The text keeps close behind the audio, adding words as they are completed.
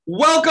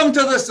Welcome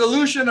to the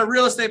Solution of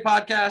Real Estate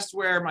podcast,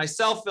 where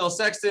myself, Phil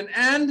Sexton,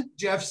 and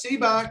Jeff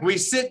Seabach, we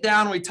sit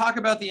down, we talk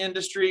about the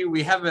industry.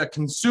 We have a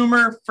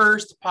consumer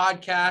first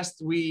podcast.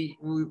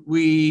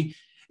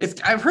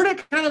 I've heard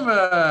it kind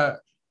of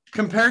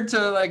compared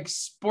to like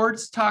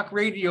sports talk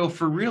radio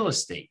for real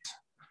estate.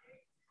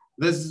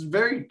 This is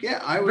very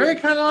kind of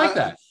like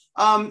that.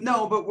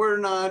 No, but we're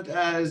not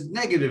as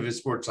negative as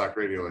sports talk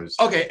radio is.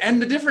 Okay,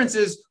 and the difference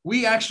is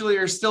we actually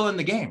are still in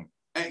the game.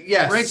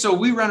 Yes. Right. So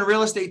we run a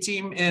real estate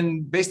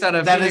team based out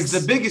of that Phoenix. is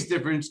the biggest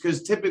difference,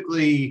 because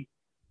typically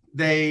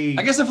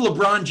I guess if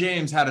LeBron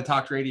James had a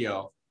talk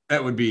radio,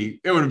 it would be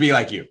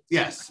like you.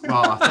 Yes.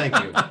 Well, thank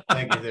you.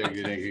 Thank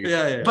you.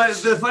 Yeah. But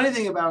the funny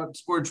thing about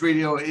sports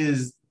radio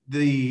is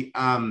they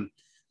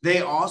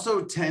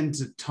also tend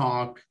to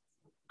talk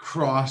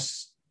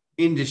cross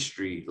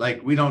industry.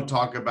 Like, we don't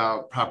talk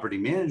about property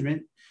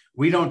management.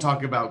 We don't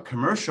talk about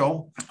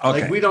commercial.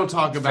 Okay. Like, we don't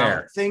talk about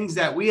Fair. Things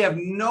that we have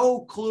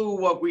no clue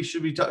what we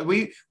should be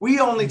talking. We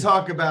only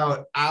talk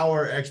about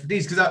our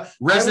expertise, because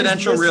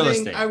residential real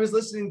estate. I was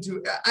listening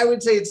to, I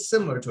would say it's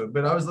similar to it,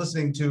 but I was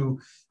listening to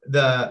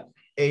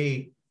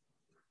a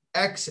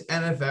ex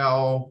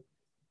NFL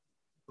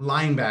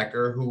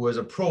linebacker who was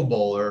a Pro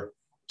Bowler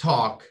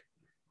talk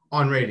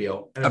on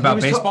radio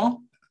about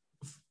baseball,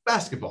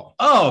 basketball.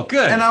 Oh,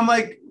 good. And I'm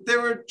like, they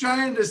were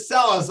trying to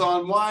sell us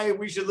on why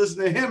we should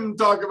listen to him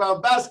talk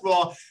about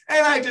basketball,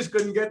 and I just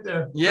couldn't get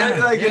there. Yeah,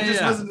 right?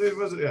 It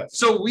wasn't. Yeah.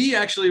 So we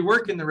actually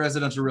work in the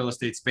residential real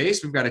estate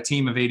space. We've got a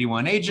team of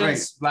 81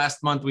 agents. Right.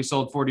 Last month we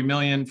sold 40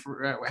 million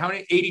for how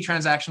many? 80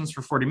 transactions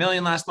for 40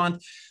 million last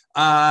month.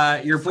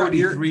 You're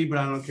 43, but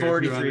I don't care.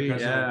 43.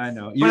 Yeah, I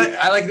know.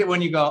 I like that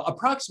when you go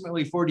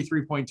approximately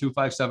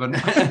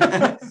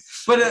 43.257.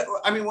 But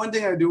I mean, one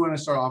thing I do want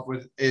to start off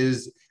with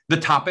is the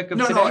topic of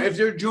today. No, if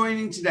you're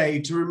joining today,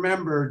 to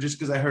remember, just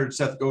because I heard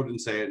Seth Godin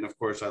say it, and of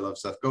course I love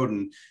Seth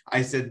Godin,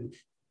 I said,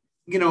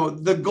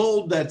 the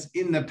gold that's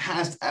in the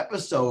past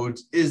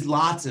episodes is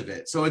lots of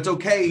it. So it's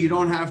okay. You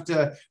don't have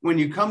to, when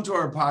you come to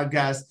our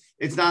podcast,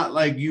 it's not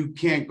like you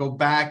can't go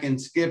back and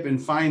skip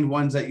and find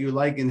ones that you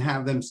like and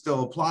have them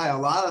still apply. A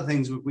lot of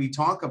things we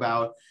talk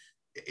about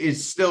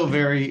is still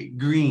very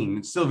green.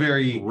 It's still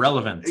very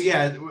relevant.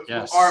 Yeah.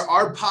 Yes.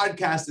 Our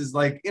podcast is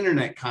like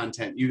internet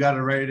content. You got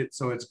to write it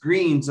so it's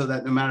green, so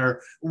that no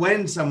matter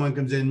when someone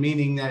comes in,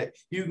 meaning that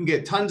you can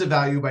get tons of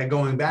value by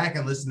going back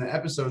and listen to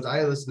episodes.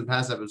 I listen to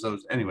past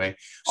episodes anyway.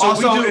 So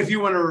also, if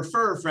you want to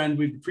refer a friend,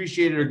 we'd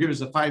appreciate it, or give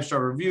us a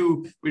 5-star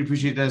review. We'd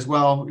appreciate that as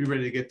well. You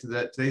ready to get to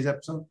today's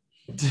episode?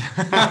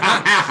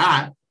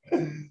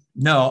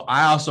 No,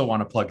 I also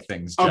want to plug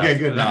things, Jeff. Okay,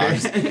 good.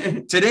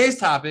 Okay. Today's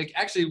topic,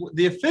 actually,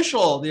 the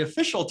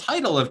official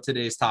title of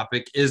today's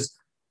topic is,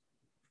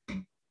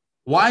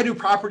 why do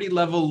property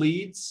level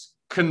leads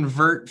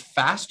convert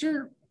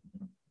faster?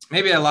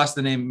 Maybe I lost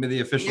the name,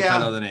 the official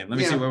title of the name. Let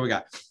me see what we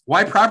got.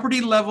 Why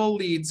property level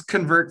leads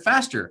convert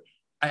faster?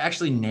 I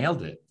actually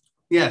nailed it.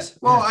 Yes.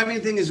 Well, I mean,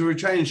 the thing is, we're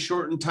trying to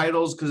shorten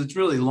titles because it's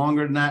really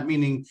longer than that,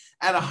 meaning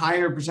at a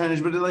higher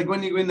percentage. But like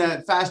when you win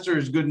that, faster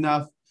is good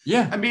enough.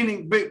 Yeah. I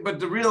mean, but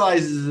to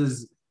realize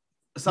is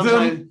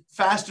sometimes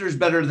faster is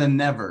better than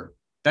never.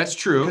 That's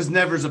true. Because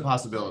never is a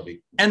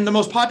possibility. And the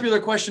most popular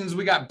questions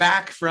we got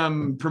back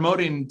from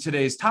promoting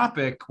today's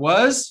topic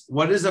was,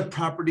 what is a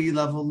property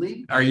level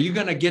lead? Are you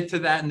going to get to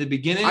that in the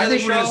beginning of the show? I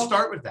think we're going to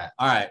start with that.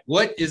 All right.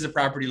 What is a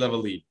property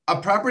level lead?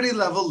 A property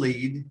level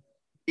lead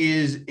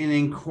is an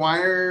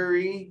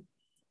inquiry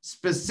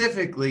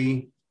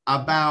specifically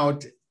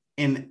about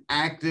an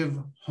active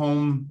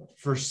home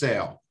for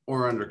sale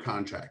or under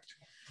contract.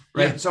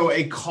 Right. Yeah. So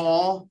a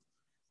call,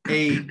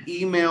 a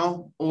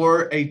email,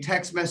 or a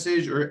text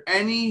message, or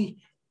any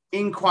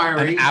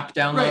inquiry. An app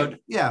download. Right.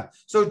 Yeah.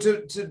 So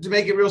to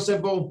make it real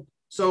simple,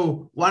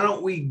 so why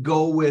don't we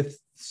go with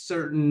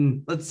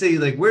certain, let's say,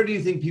 like, where do you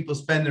think people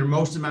spend their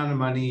most amount of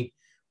money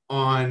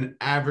on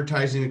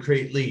advertising to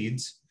create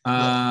leads?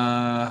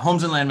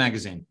 Homes and Land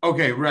Magazine.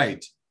 Okay,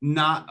 right.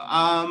 Not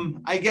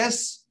I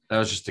guess that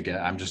was just to get,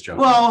 I'm just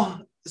joking.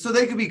 Well, so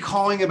they could be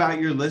calling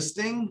about your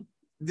listing.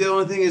 The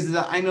only thing is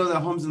that I know that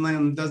Homes and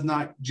Land does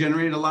not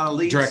generate a lot of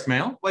leads. Direct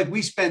mail? Like,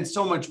 we spent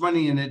so much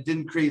money and it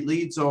didn't create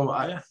leads. So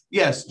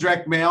yes,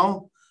 direct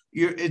mail.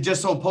 It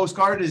just sold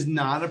postcard is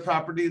not a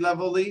property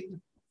level lead.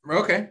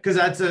 Okay. Because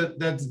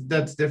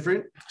that's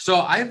different.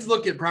 So I've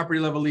looked at property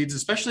level leads,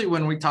 especially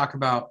when we talk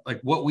about like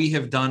what we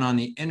have done on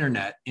the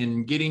internet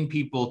in getting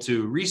people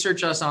to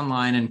research us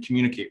online and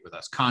communicate with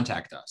us,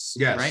 contact us.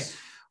 Yes. Right.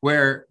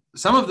 Where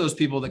some of those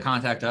people that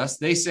contact us,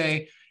 they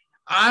say,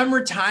 I'm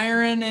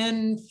retiring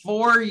in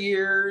 4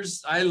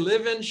 years. I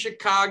live in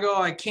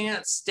Chicago. I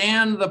can't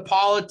stand the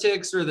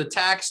politics or the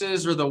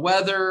taxes or the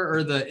weather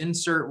or the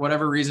insert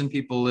whatever reason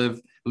people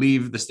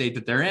leave the state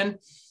that they're in.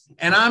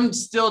 And I'm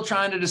still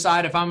trying to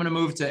decide if I'm going to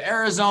move to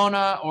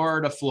Arizona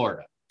or to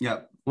Florida.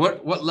 Yep.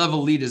 What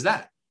level lead is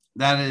that?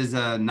 That is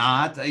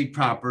not a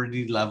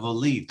property level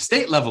lead.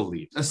 State level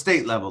lead. A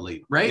state level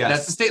lead. Right? Yes.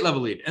 That's the state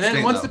level lead. And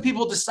then once the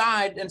people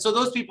decide, and so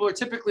those people are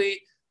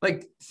typically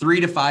like 3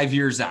 to 5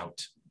 years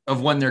out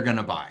of when they're going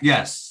to buy.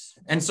 Yes.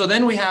 And so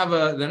then we have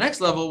the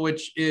next level,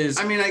 which is,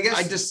 I mean, I guess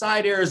I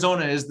decide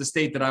Arizona is the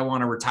state that I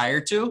want to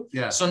retire to.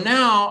 Yeah. So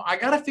now I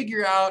got to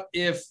figure out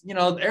if,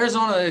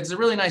 Arizona, it's a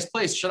really nice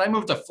place. Should I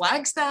move to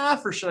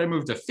Flagstaff or should I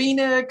move to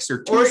Phoenix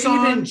or Tucson?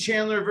 Or even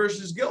Chandler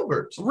versus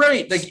Gilbert.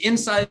 Right. Like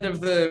inside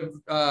of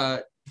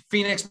the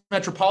Phoenix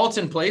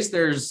metropolitan place,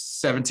 there's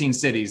 17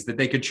 cities that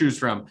they could choose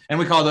from. And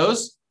we call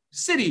those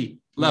city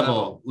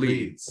level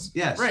leads.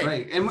 Yes.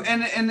 Right.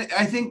 And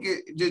I think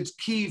it's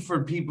key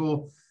for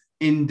people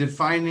in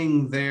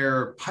defining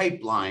their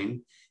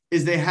pipeline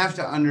is they have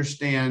to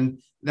understand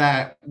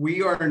that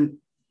we are,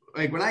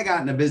 like, when I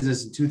got into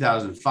business in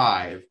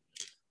 2005,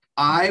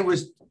 I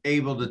was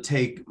able to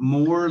take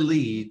more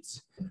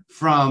leads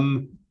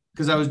from,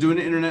 because I was doing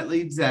internet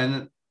leads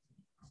then,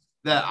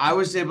 that I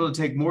was able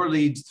to take more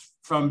leads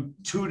from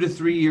 2 to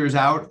 3 years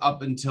out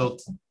up until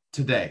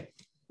today.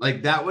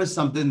 Like, that was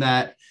something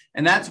that,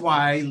 and that's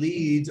why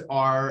leads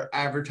are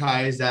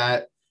advertised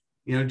at,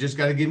 just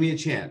got to give me a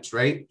chance,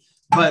 right?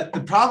 But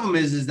the problem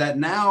is that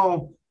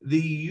now the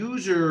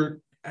user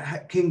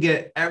can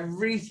get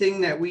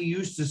everything that we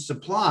used to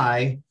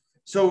supply.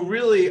 So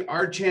really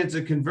our chance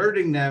of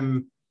converting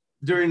them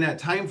during that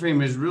time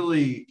frame is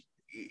really,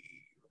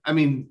 I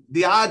mean,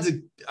 the odds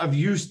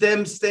of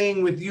them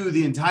staying with you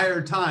the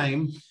entire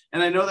time.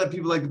 And I know that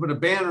people like to put a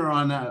banner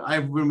on that.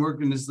 I've been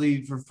working this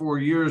lead for 4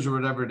 years or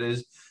whatever it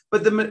is.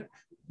 But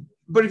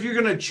if you're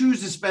going to choose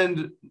to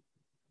spend,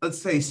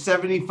 let's say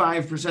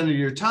 75% of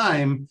your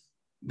time,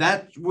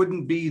 that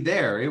wouldn't be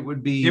there. It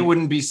wouldn't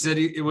be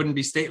city. It wouldn't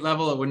be state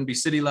level. It wouldn't be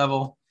city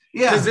level.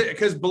 Yeah.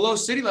 Because below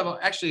city level,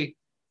 actually,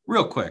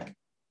 real quick,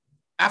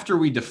 after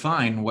we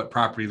define what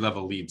property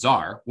level leads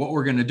are, what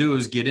we're going to do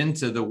is get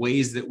into the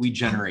ways that we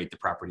generate the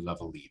property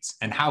level leads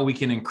and how we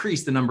can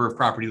increase the number of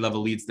property level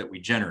leads that we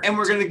generate. And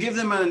we're going to give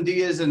them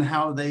ideas and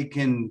how they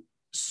can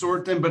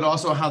sort them, but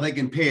also how they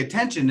can pay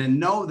attention and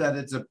know that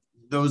it's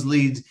those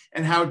leads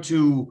and how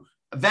to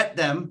vet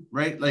them,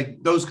 right?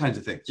 Like those kinds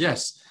of things.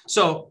 Yes.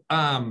 So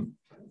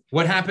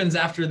what happens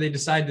after they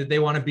decide that they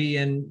want to be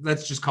in,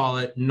 let's just call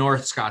it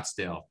North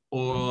Scottsdale,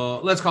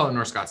 or let's call it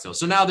North Scottsdale.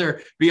 So now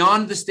they're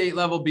beyond the state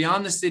level,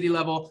 beyond the city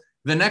level.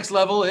 The next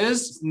level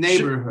is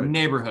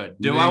neighborhood.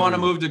 Do I want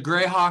to move to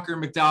Greyhawk or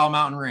McDowell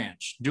Mountain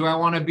Ranch? Do I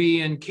want to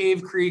be in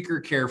Cave Creek or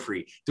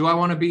Carefree? Do I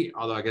want to be,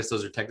 although I guess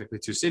those are technically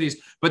two cities,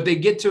 but they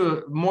get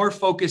to more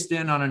focused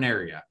in on an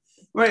area.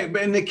 Right.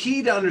 And the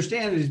key to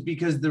understand is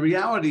because the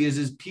reality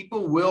is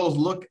people will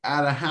look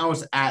at a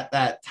house at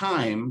that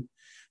time,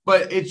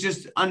 but it's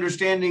just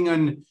understanding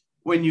on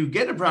when you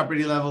get a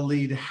property level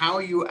lead, how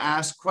you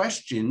ask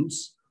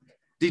questions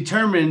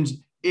determines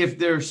if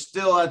they're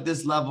still at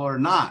this level or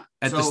not.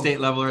 At the state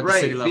level or at the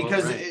city level.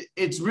 Because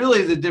it's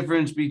really the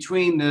difference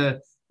between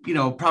the,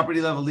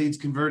 property level leads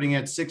converting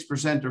at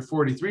 6%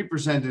 or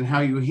 43% and how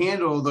you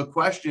handle the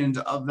questions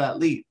of that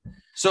lead.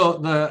 So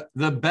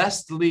the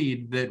best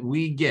lead that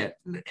we get,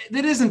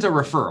 that isn't a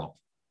referral,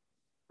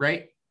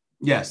 right?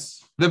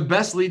 Yes. The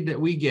best lead that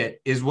we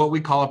get is what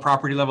we call a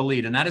property level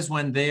lead. And that is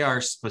when they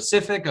are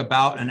specific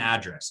about an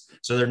address.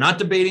 So they're not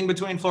debating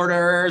between Florida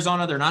or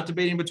Arizona. They're not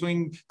debating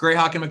between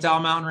Greyhawk and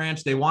McDowell Mountain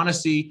Ranch. They want to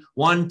see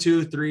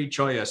 123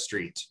 Cholla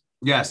Street.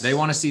 Yes. They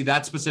want to see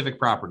that specific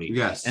property.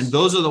 Yes. And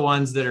those are the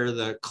ones that are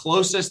the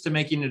closest to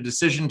making a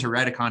decision to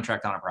write a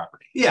contract on a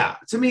property. Yeah.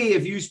 To me,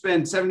 if you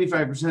spend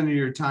 75% of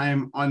your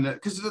time on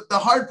because the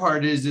hard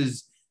part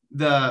is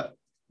the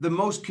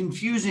most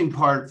confusing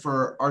part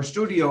for our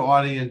studio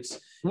audience,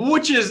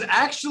 which is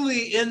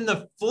actually in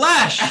the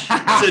flesh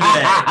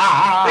today.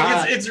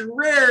 Like it's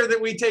rare that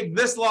we take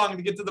this long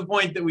to get to the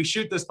point that we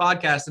shoot this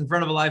podcast in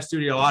front of a live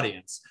studio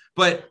audience.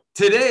 But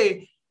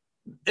today,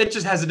 it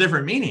just has a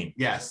different meaning.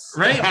 Yes.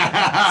 Right.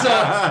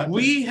 So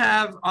we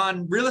have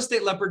on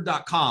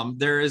realestateleopard.com,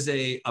 there is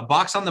a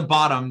box on the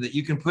bottom that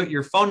you can put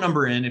your phone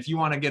number in if you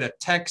want to get a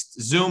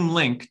text Zoom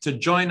link to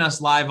join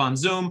us live on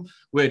Zoom,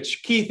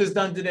 which Keith has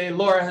done today.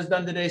 Laura has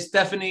done today.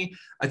 Stephanie,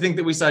 I think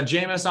that we saw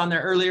Jameis on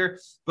there earlier,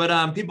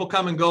 but people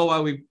come and go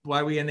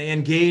and they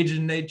engage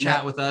and they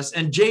chat with us.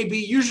 And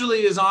JB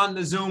usually is on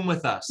the Zoom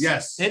with us.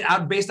 Yes.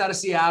 Based out of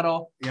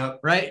Seattle. Yep.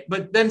 Right.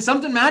 But then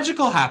something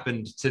magical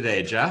happened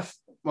today, Jeff.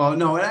 Well,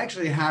 no, it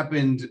actually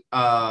happened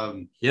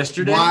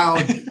yesterday.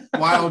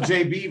 While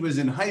JB was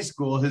in high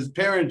school, his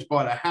parents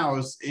bought a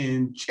house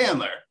in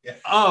Chandler.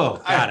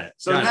 Oh, got it.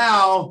 So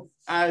now,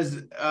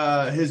 as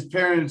his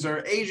parents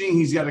are aging,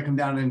 he's got to come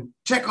down and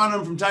check on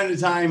them from time to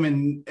time,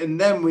 and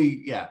then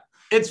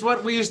it's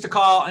what we used to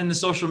call in the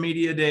social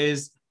media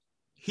days.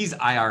 He's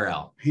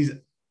IRL.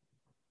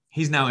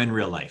 He's now in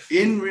real life.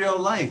 In real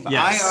life.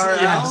 Yes.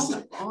 IRL.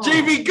 Yes. Oh.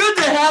 JB, good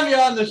to have you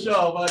on the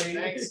show, buddy.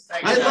 Thanks.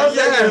 I love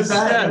that.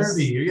 Yes.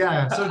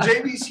 Yeah. So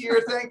JB's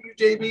here. Thank you,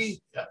 JB.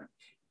 Yeah.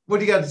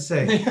 What do you got to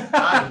say?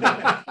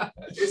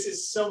 This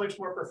is so much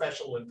more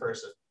professional in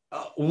person.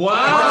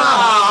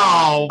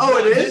 Wow. Oh,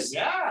 it is?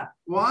 Yeah.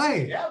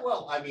 Why? Yeah.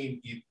 Well, I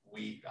mean,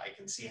 I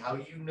can see how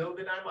you know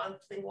that I'm on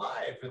Thing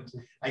Live, and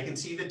I can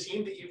see the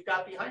team that you've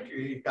got behind you.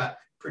 You've got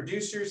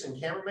producers and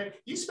cameramen.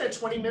 You spent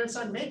 20 minutes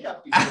on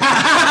makeup.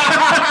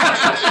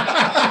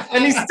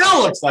 And he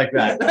still looks like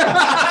that.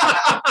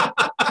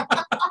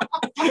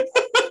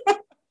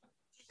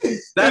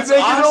 That's they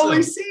awesome. can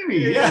only see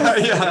me.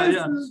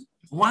 Yeah.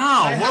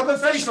 Wow. I have what a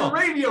face for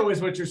professional. radio,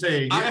 is what you're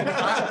saying.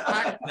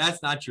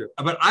 That's not true.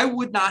 But I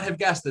would not have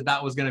guessed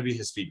that was going to be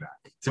his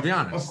feedback, to be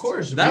honest. Of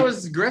course.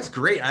 That's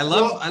great. I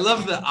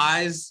love the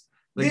eyes,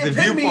 like the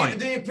viewpoint.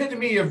 The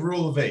epitome of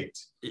rule of 8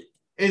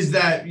 is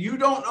that you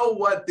don't know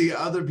what the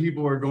other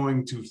people are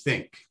going to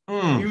think.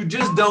 You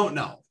just don't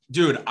know.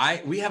 Dude,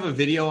 we have a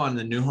video on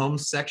the new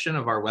homes section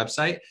of our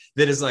website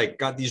that is like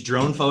got these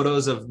drone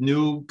photos of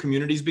new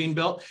communities being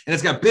built, and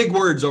it's got big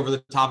words over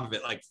the top of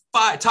it, like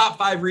top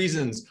 5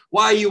 reasons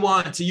why you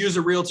want to use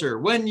a realtor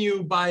when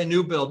you buy a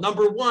new build.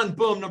 Number 1,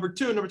 boom. Number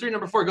 2, number 3,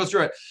 number 4, it goes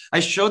through it. I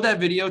showed that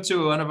video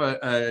to one of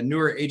a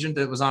newer agent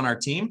that was on our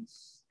team,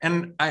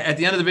 and at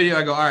the end of the video,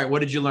 I go, all right, what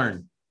did you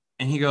learn?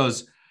 And he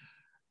goes,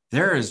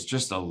 there is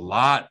just a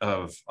lot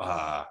of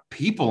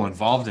people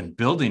involved in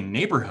building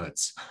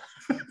neighborhoods.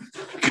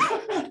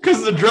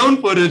 Because the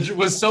drone footage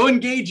was so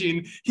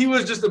engaging, he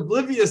was just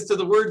oblivious to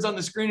the words on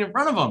the screen in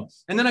front of him.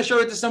 And then I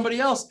showed it to somebody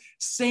else.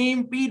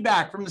 Same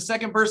feedback from the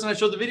second person I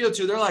showed the video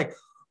to. They're like,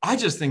 I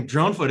just think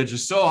drone footage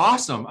is so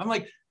awesome. I'm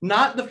like,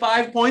 not the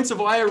 5 points of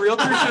why a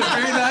realtor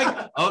should be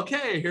like,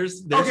 okay,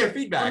 there's your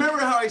feedback.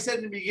 Remember how I said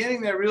in the beginning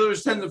that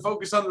realtors tend to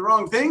focus on the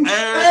wrong things?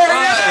 There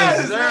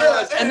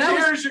it is. And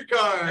here's your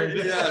card.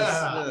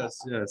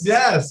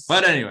 Yes.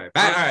 But anyway,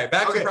 back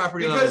to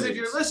property level leads. Because if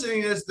you're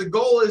listening to this, the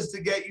goal is to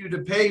get you to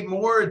pay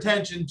more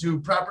attention to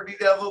property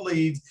level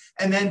leads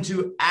and then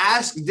to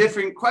ask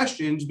different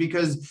questions,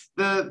 because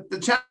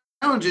the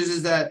challenge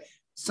is that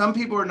some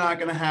people are not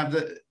going to have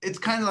it's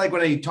kind of like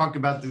when I talked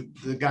about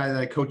the guy that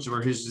I coached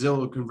where his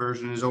Zillow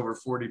conversion is over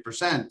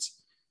 40%.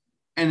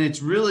 And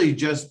it's really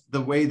just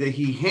the way that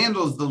he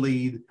handles the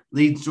lead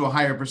leads to a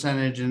higher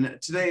percentage. And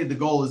today the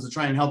goal is to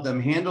try and help them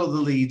handle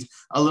the leads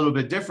a little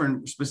bit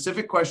different,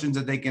 specific questions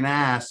that they can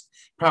ask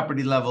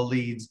property level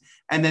leads,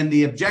 and then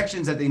the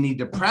objections that they need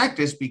to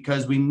practice,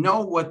 because we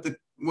know what the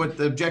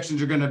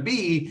objections are going to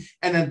be,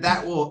 and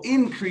that will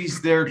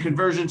increase their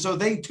conversion so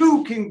they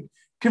too can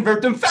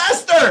convert them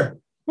faster.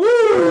 Woo!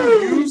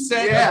 You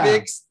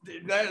said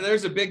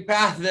there's a big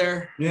path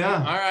there. Yeah.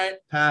 All right.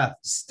 Path.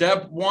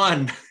 Step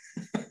 1.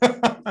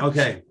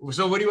 Okay.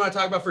 So what do you want to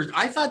talk about first?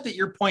 I thought that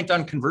your point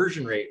on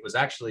conversion rate was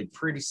actually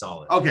pretty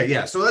solid. Okay.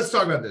 Yeah. So let's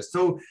talk about this.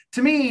 So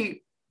to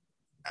me,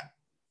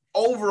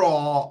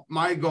 overall,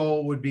 my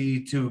goal would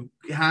be to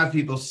have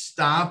people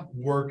stop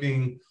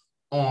working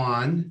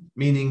on,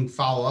 meaning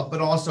follow up, but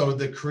also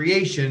the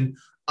creation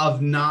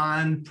of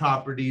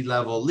non-property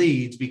level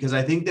leads, because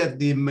I think that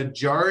the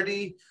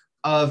majority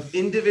of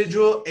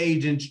individual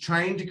agents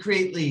trying to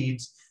create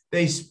leads,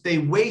 they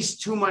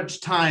waste too much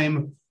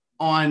time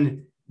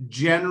on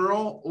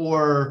general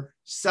or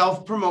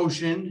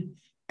self-promotion,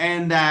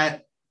 and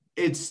that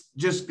it's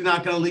just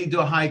not going to lead to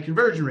a high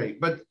conversion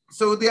rate. But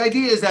so the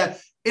idea is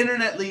that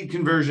internet lead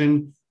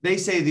conversion, they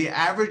say the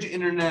average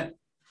internet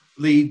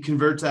lead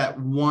converts at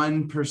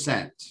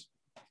 1%.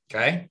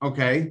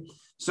 Okay.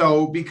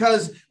 So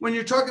because when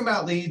you're talking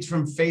about leads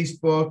from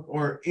Facebook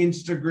or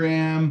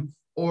Instagram,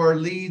 or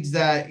leads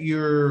that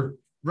you're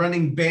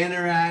running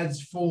banner ads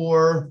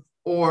for,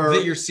 or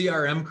that your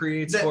CRM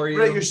creates for you,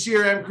 right? Your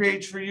CRM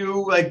creates for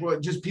you, like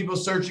just people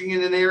searching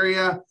in an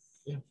area.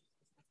 Yeah.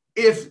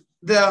 If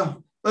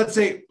let's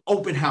say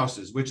open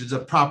houses, which is a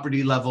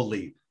property level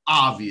lead,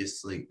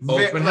 obviously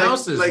open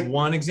houses,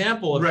 one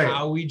example of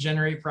how we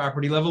generate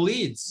property level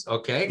leads.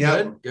 Okay,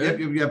 good.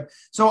 Yep.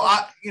 So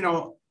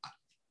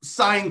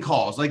sign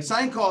calls,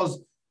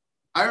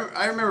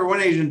 I remember one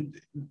agent,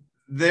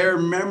 their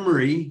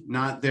memory,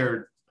 not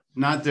their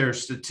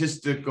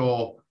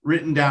statistical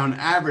written down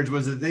average,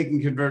 was that they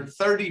can convert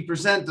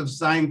 30% of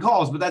signed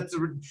calls. But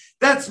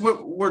that's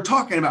what we're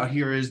talking about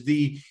here, is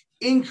the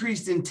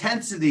increased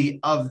intensity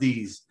of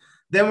these.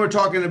 Then we're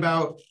talking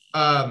about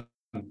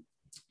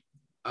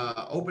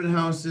open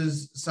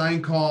houses,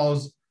 signed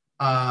calls,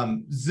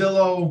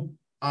 Zillow,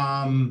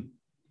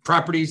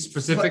 property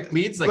specific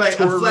leads, like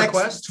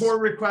tour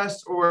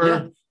requests,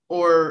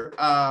 or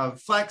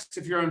Flex,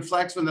 if you're on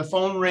Flex, when the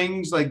phone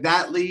rings, like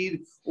that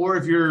lead, or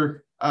if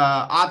you're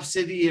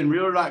OpCity and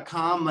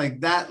Realtor.com, like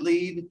that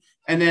lead.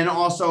 And then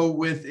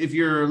also if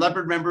you're a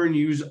Leopard member and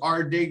you use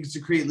RDigs to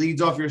create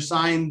leads off your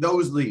sign,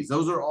 those leads,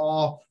 those are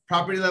all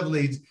property level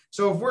leads.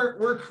 So if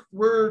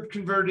we're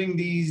converting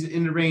these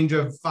in the range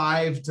of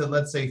 5 to,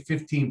 let's say,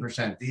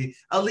 15%. The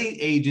elite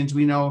agents,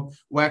 we know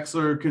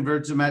Wexler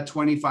converts them at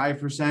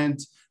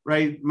 25%.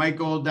 Right,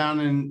 Michael down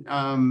in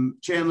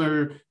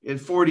Chandler at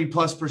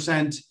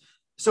 40+%.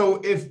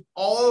 So if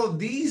all of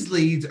these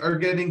leads are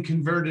getting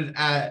converted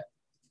at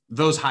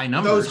those high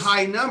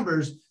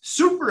numbers,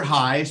 super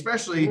high,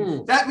 especially,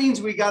 that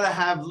means we got to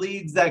have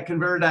leads that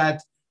convert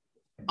at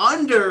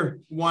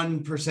under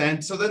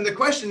 1%. So then the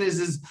question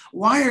is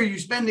why are you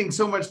spending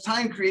so much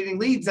time creating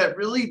leads that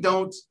really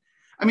don't?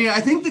 I mean,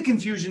 I think the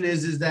confusion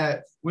is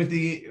that with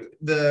the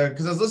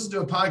because I was listening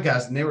to a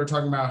podcast and they were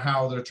talking about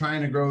how they're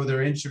trying to grow their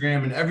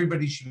Instagram and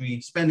everybody should be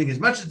spending as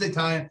much as they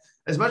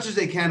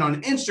can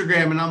on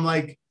Instagram. And I'm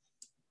like,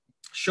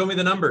 show me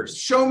the numbers.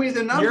 Show me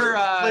the numbers. You're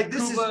like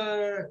this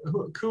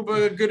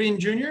Cuba Gooding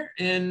Jr.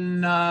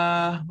 in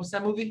what's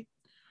that movie?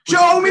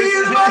 Show me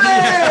the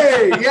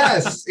money.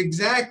 Yes,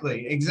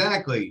 exactly.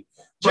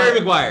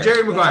 Jerry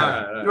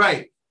Maguire.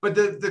 Right. But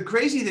the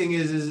crazy thing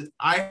is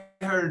I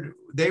heard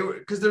they were,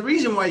 because the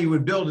reason why you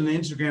would build an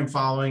Instagram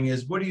following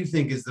is, what do you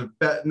think is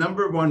the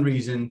number one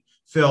reason,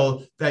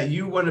 Phil, that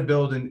you want to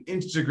build an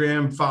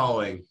Instagram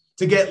following?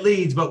 To get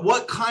leads, but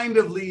what kind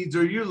of leads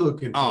are you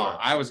looking for? Oh,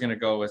 I was going to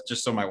go with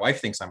just so my wife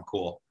thinks I'm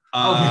cool.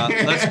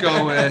 Let's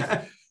go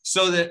with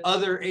so that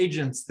other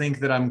agents think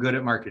that I'm good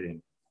at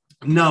marketing.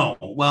 No,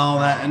 well,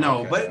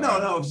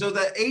 So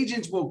the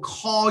agents will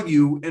call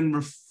you and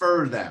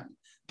refer them.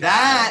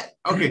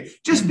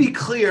 Just be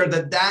clear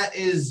that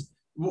is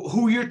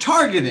who you're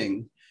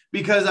targeting,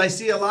 because I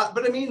see a lot,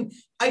 but I mean,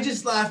 I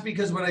just laugh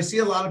because when I see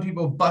a lot of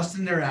people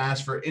busting their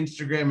ass for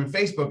Instagram and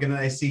Facebook, and then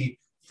I see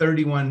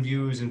 31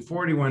 views and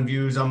 41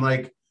 views, I'm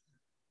like,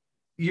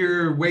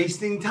 you're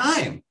wasting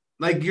time.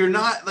 Like, you're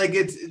not like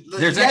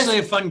there's actually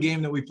a fun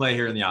game that we play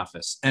here in the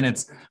office, and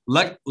it's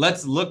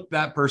let's look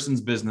that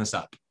person's business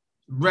up.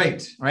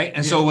 Right.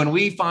 And so when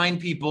we find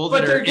people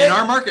that are in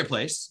our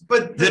marketplace,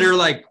 that are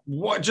like,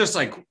 what, just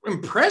like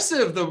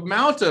impressive, the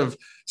amount of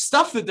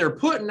stuff that they're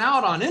putting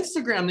out on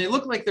Instagram, they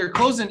look like they're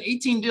closing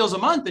 18 deals a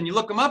month, and you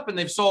look them up and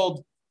they've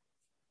sold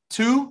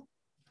 2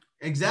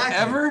 exactly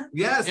ever.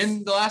 Yes.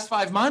 In the last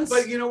 5 months.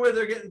 But you know where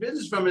they're getting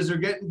business from is they're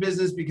getting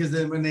business because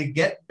then when they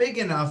get big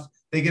enough,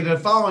 they get a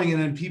following,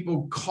 and then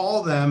people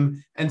call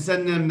them and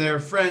send them their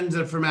friends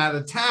from out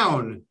of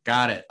town.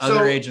 Got it.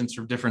 Other agents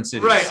from different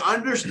cities. Right.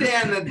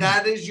 Understand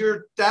that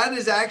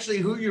is actually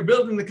who you're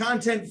building the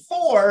content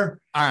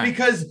for. All right.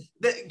 Because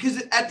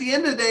at the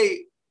end of the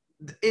day,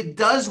 it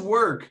does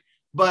work,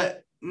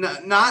 but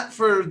not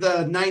for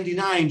the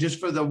 99, just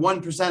for the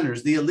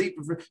 1%ers, the elite,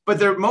 but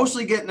they're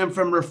mostly getting them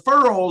from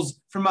referrals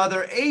from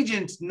other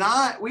agents.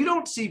 We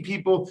don't see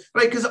people,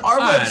 right? Because our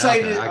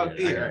website is up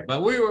here.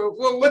 But we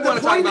want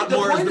to talk about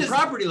more of the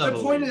property level.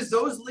 The point is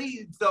those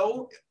leads,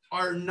 though,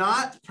 are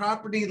not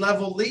property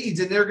level leads,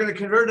 and they're going to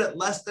convert at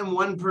less than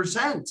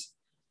 1%.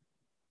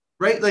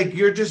 Right? Like,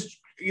 you're just,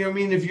 you know what I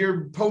mean? If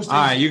you're posting.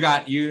 All right,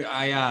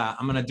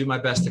 I'm going to do my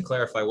best to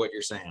clarify what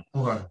you're saying.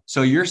 Okay.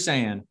 So you're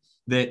saying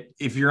that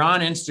if you're on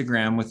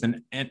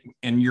Instagram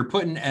and you're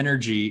putting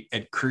energy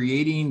at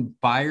creating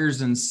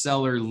buyers and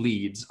seller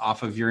leads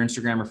off of your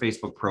Instagram or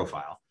Facebook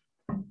profile,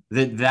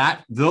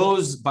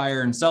 those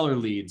buyer and seller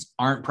leads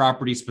aren't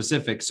property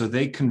specific, so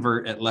they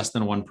convert at less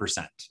than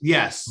 1%.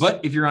 Yes.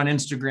 But if you're on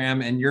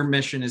Instagram and your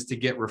mission is to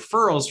get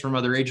referrals from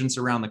other agents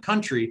around the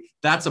country,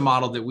 that's a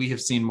model that we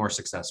have seen more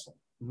successful.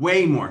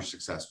 Way more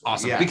successful.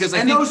 Awesome. Yes. Because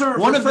I think those are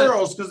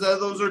referrals, because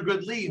those are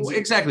good leads. Well,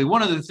 exactly.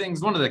 One of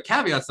the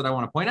caveats that I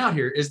want to point out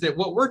here is that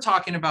what we're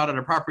talking about at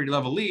a property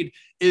level lead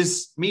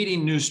is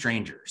meeting new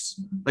strangers.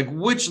 Like,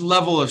 which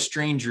level of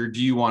stranger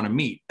do you want to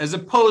meet, as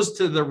opposed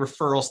to the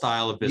referral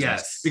style of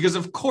business? Yes. Because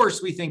of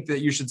course we think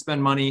that you should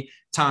spend money,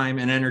 time,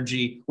 and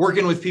energy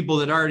working with people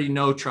that already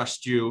know,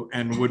 trust you,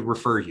 and would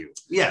refer you.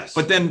 Yes.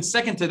 But then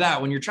second to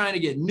that, when you're trying to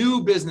get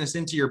new business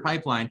into your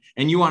pipeline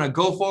and you want to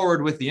go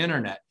forward with the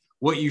internet,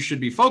 what you should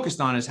be focused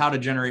on is how to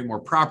generate more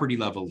property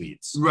level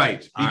leads.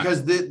 Right.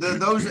 Because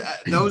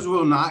those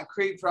will not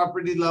create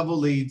property level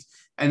leads.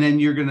 And then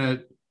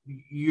the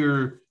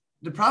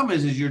problem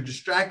is you're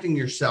distracting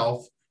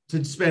yourself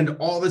to spend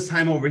all this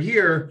time over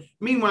here.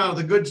 Meanwhile,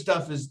 the good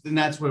stuff and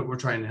that's what we're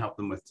trying to help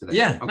them with today.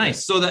 Yeah. Okay.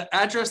 Nice. So the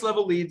address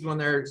level leads when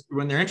they're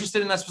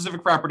interested in that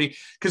specific property,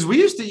 because we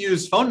used to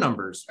use phone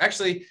numbers.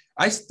 Actually,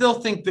 I still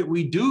think that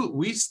we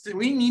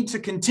need to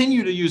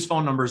continue to use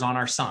phone numbers on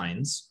our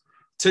signs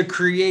to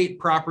create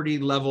property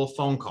level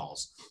phone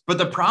calls. But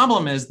the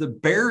problem is the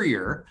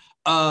barrier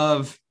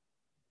of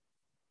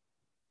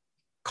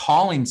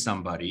calling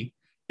somebody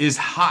is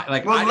high.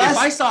 Like, if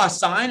I saw a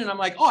sign and I'm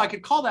like, oh, I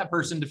could call that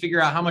person to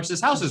figure out how much this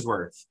house is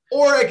worth.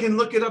 Or I can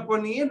look it up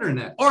on the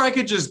internet. Or I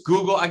could just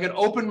Google, I could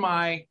open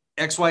my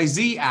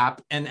XYZ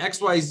app, and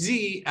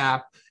XYZ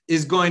app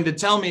is going to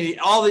tell me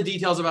all the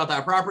details about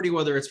that property,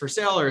 whether it's for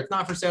sale or it's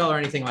not for sale or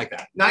anything like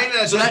that.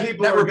 99% of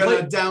people are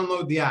going to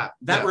download the app.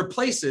 That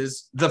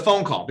replaces the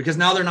phone call, because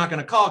now they're not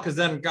going to call, because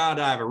then, God,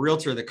 I have a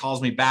realtor that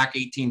calls me back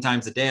 18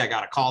 times a day. I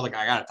got to call the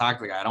guy. I got to talk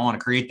to the guy. I don't want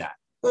to create that.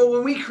 Well,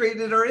 when we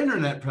created our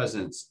internet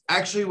presence,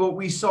 actually what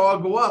we saw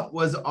go up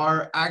was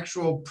our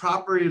actual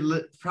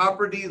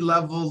property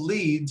level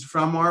leads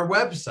from our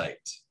website.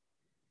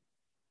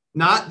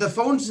 Not the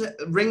phone's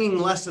ringing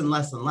less and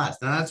less and less.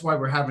 Now that's why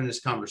we're having this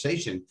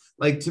conversation.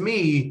 Like, to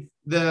me,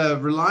 the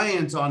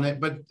reliance on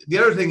it. But the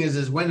other thing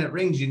is when it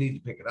rings, you need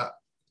to pick it up.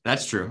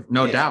 That's true.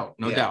 No doubt.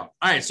 No doubt.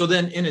 All right. So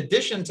then, in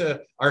addition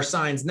to our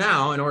signs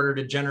now, in order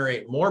to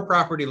generate more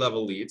property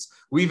level leads,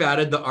 we've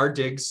added the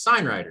RDigs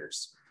sign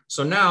writers.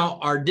 So now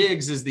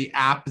RDigs is the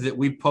app that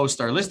we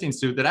post our listings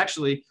to that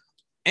actually,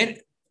 and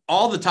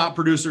all the top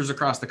producers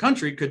across the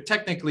country could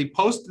technically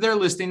post their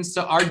listings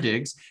to our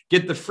digs,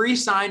 get the free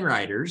sign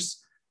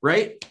writers,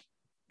 right?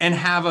 And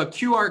have a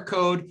QR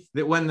code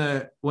that when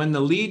the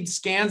lead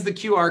scans the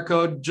QR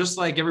code, just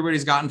like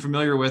everybody's gotten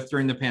familiar with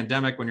during the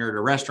pandemic, when you're at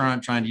a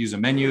restaurant trying to use a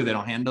menu, they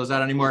don't hand those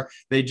out anymore.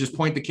 They just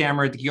point the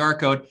camera at the QR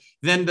code.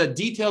 Then the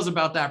details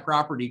about that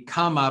property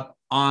come up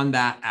on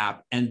that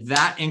app, and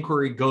that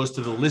inquiry goes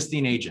to the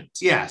listing agent.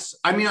 Yes.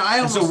 I mean,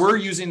 so we're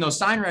using those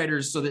sign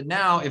writers so that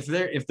now if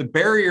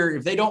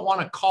they don't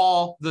want to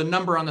call the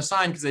number on the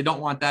sign because they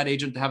don't want that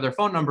agent to have their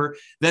phone number,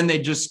 then they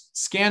just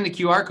scan the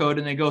QR code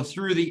and they go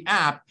through the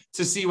app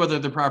to see whether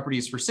the property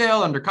is for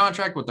sale, under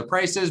contract, what the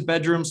price is,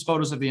 bedrooms,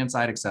 photos of the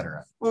inside,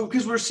 etc. Well,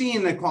 because we're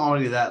seeing the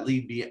quality of that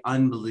lead be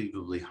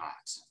unbelievably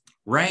hot.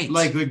 Right.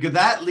 Like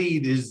that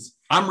lead is.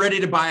 I'm ready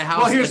to buy a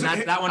house. Well,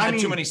 that one had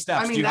too many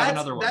steps. Do you have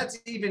another one? That's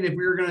even if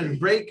we were going to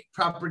break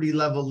property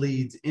level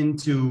leads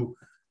into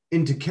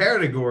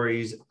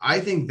categories. I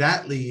think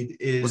that lead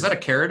is. Was that a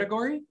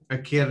category? A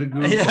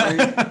category.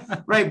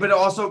 Yeah. Right. But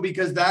also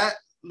because that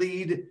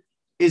lead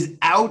is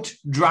out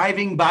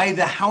driving by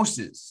the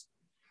houses,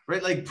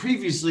 right? Like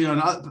previously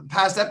on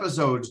past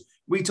episodes,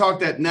 we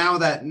talked that now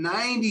that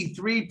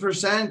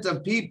 93%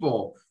 of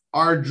people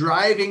are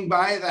driving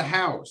by the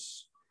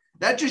house.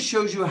 That just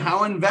shows you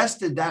how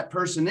invested that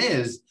person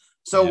is.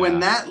 So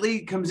when that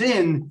lead comes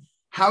in,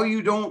 how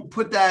you don't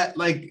put that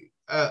like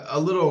a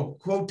little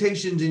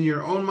quotations in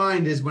your own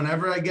mind is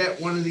whenever I get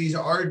one of these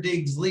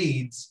RDigs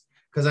leads,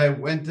 because I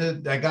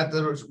got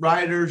the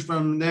riders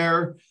from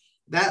there,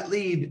 that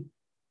lead,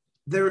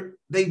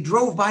 they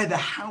drove by the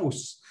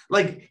house.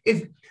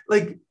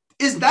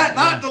 Is that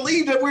not the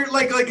lead that we're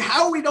like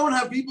how we don't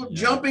have people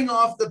jumping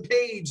off the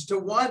page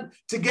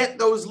to get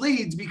those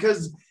leads?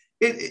 Because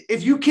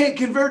if you can't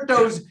convert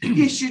those,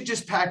 you should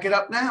just pack it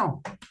up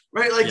now,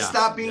 right?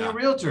 Stop being a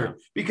realtor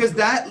because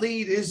that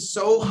lead is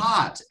so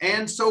hot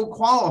and so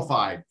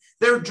qualified.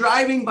 They're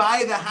driving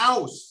by the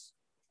house.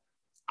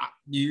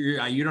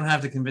 You don't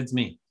have to convince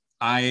me.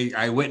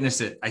 I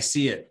witness it. I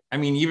see it. I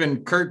mean,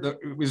 even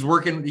Kurt was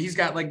working. He's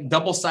got like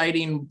double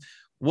siding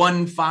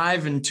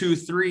 1.5 and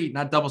 2.3,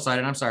 not double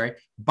sided. I'm sorry.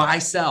 Buy,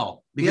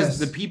 sell, because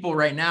the people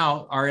right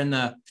now are in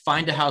the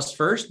find a house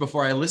first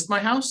before I list my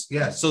house.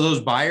 Yes. So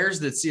those buyers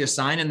that see a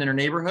sign in their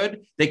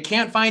neighborhood, they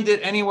can't find it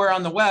anywhere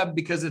on the web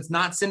because it's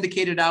not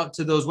syndicated out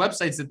to those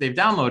websites that they've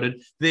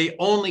downloaded. They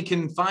only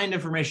can find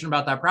information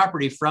about that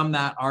property from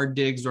that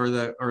RDigs or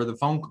the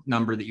phone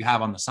number that you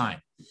have on the sign.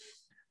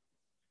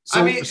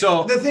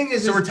 So, the thing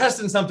is, we're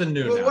testing something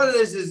new. Well, what it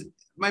is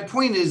my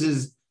point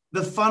is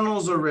the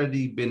funnel's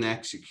already been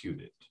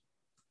executed.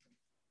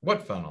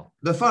 What funnel?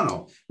 The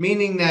funnel,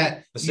 meaning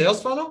that the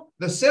sales funnel?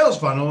 The sales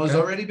funnel has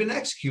already been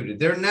executed.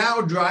 They're now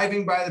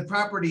driving by the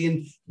property,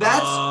 and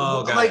that's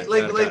got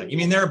it. You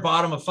mean they're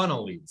bottom of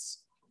funnel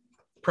leads?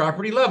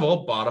 Property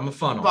level, bottom of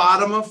funnel.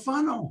 Bottom of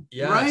funnel.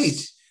 Yes.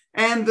 Right.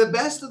 And the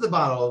best of the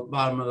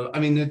bottom of the, I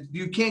mean,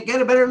 you can't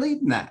get a better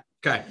lead than that.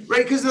 Okay.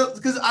 Right.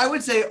 Because I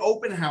would say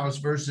open house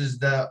versus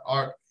the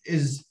art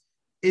is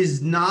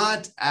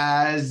not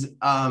as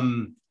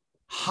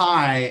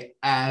high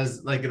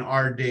as like an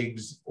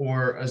RDigs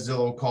or a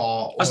Zillow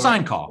call, a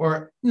sign call,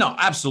 or no,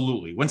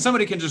 absolutely. When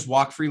somebody can just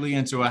walk freely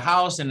into a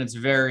house and it's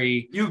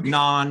very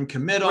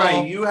non-committal,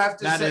 right? You have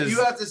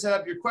to set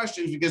up your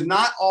questions because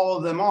not all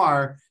of them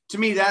are. To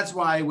me, that's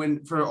why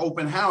for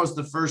open house,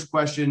 the first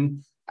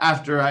question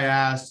after I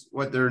ask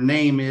what their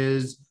name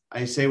is,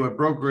 I say what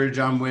brokerage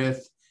I'm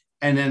with,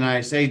 and then I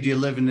say, do you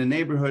live in the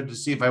neighborhood, to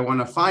see if I want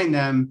to find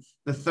them.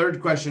 The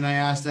third question I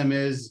ask them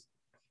is,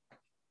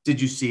 did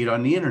you see it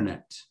on the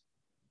internet?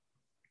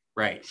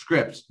 Right.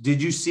 Scripts.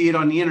 Did you see it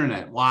on the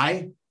internet?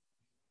 Why?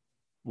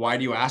 Why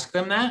do you ask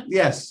them that?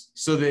 Yes.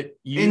 So that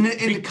you in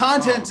the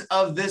content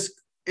of this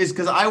is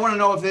because I want to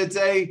know if it's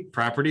a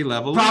property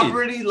level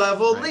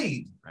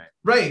lead.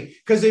 Right.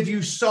 Because if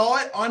you saw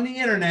it on the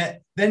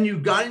internet, then you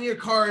got in your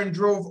car and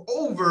drove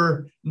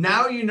over.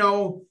 Now you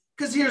know.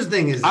 Because here's the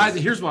thing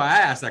here's why I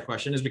asked that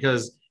question is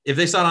because if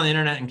they saw it on the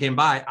internet and came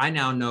by, I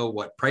now know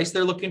what price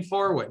they're looking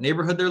for, what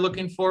neighborhood they're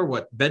looking for,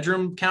 what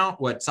bedroom count,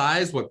 what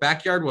size, what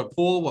backyard, what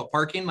pool, what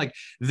parking. Like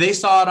they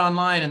saw it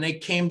online and they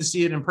came to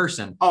see it in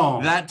person.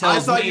 Oh, that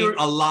tells me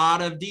a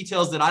lot of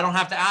details that I don't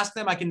have to ask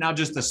them. I can now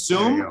just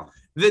assume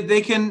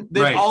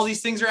that all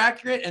these things are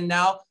accurate. And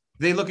now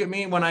they look at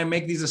me when I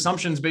make these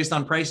assumptions based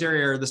on price,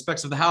 area, or the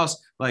specs of the house.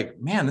 Like,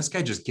 man, this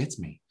guy just gets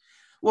me.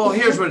 Well,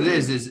 here's what it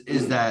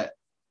is that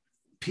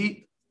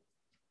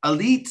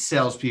elite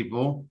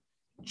salespeople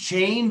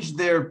change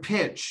their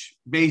pitch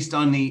based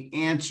on the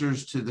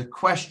answers to the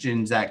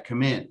questions that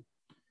come in.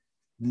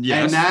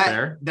 Yes,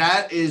 and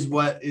that is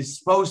what is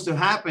supposed to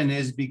happen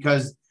is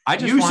because I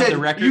just want the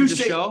record to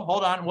show.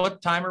 Hold on.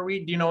 What time are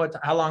we? Do you know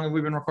how long have we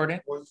been recording?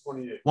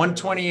 128.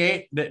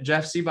 128. That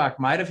Jeff Seebach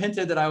might have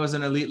hinted that I was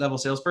an elite level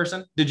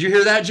salesperson. Did you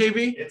hear that,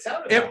 JB? It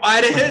sounded. If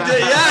I'd have hinted,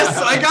 yes,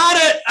 I got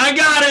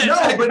it.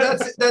 No, but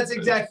that's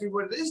exactly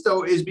what it is,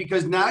 though, is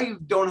because now you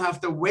don't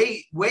have to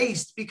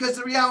waste because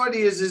the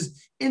reality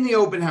is in the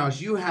open house,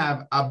 you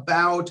have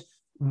about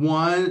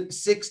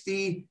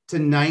 60 to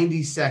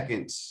 90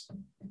 seconds.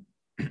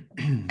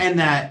 And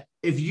that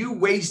if you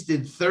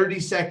wasted 30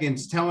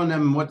 seconds telling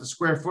them what the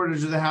square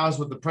footage of the house,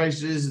 what the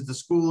price is, if the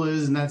school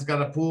is, and that's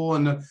got a pool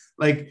and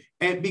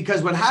and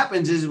because what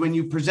happens is when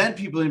you present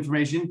people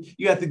information,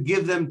 you have to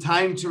give them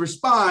time to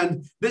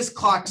respond. This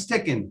clock's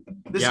ticking.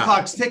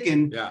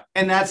 Yeah.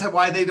 And that's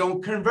why they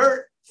don't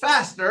convert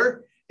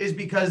faster, is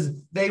because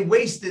they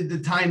wasted the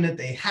time that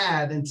they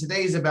had. And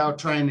today's about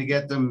trying to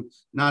get them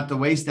not to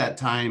waste that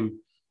time.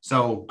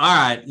 So, all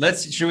right,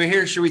 should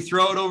we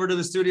throw it over to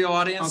the studio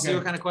audience, okay. See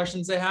what kind of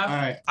questions they have? All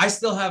right. I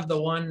still have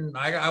the one,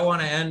 I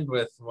want to end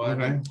with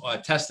a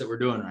test that we're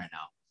doing right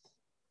now.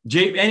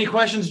 Any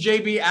questions,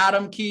 JB,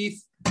 Adam,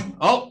 Keith?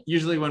 Oh,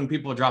 usually when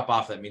people drop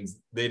off, that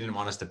means they didn't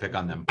want us to pick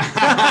on them.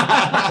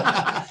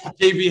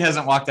 JB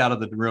hasn't walked out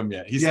of the room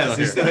yet. He's still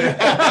here.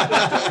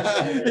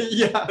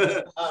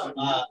 Yeah.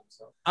 All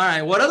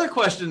right, what other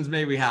questions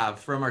may we have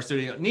from our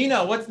studio?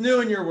 Nina, what's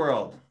new in your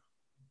world?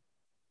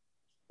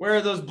 Where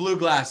are those blue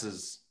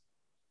glasses?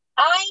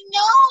 I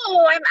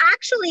know. I'm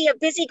actually a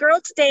busy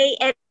girl today,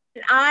 and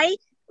I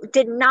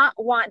did not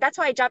want. That's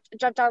why I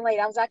jumped on late.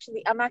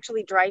 I'm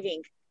actually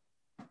driving,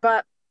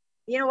 but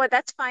you know what?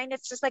 That's fine.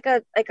 It's just like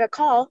a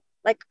call,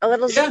 like a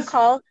little Zoom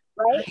call,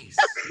 right? Nice.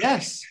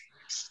 Yes.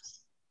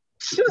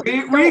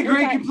 We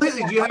agree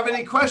completely. Do you have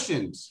any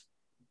questions?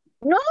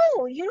 No.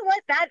 You know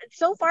what? That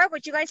so far,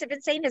 what you guys have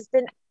been saying has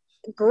been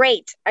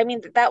great. I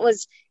mean, that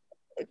was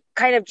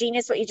kind of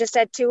genius what you just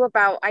said too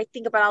about, I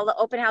think about all the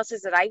open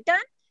houses that I've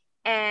done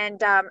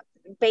and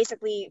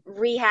basically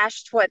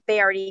rehashed what they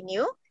already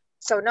knew.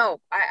 So no,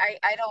 I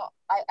don't,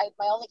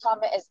 my only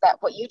comment is that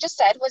what you just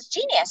said was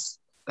genius.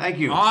 Thank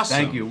you. Awesome.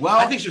 Thank you. Well,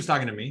 I think she was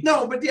talking to me.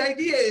 No, but the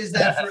idea is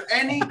that for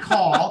any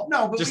call,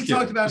 we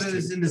talked about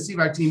it in the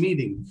CVRT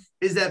meeting,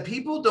 is that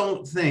people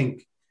don't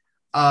think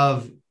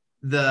of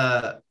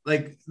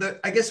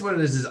I guess what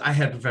it is I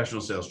had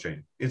professional sales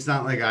training. It's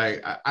not like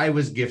I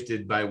was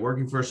gifted by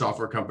working for a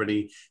software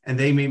company and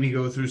they made me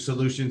go through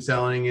solution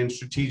selling and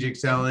strategic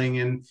selling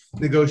and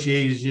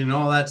negotiation and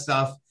all that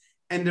stuff.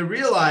 And to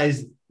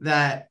realize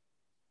that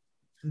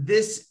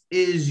this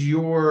is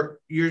you're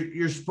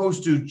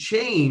supposed to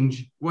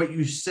change what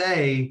you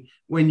say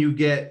when you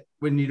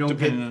don't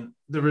get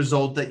the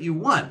result that you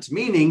want.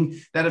 Meaning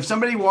that if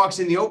somebody walks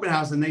in the open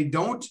house and they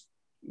don't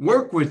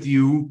work with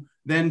you,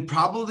 then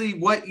probably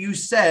what you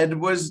said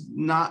was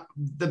not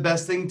the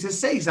best thing to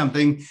say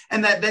something.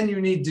 And that then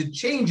you need to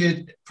change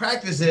it,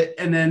 practice it,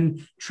 and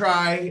then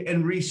try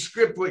and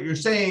re-script what you're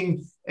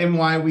saying and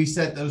why we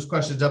set those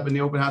questions up in the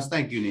open house.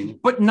 Thank you, Nina.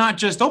 But not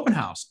just open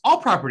house, all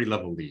property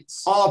level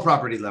leads. All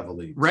property level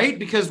leads. Right?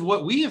 Because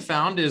what we have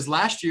found is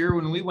last year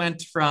when we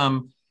went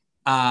from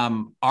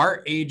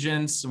our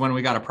agents, when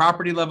we got a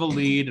property level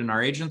lead and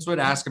our agents would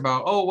ask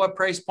about, oh, what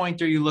price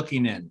point are you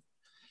looking in?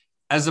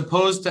 As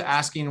opposed to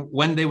asking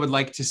when they would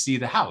like to see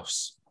the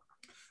house.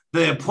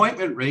 The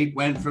appointment rate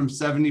went from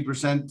 70%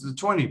 to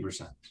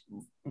 20%.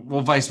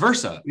 Well, vice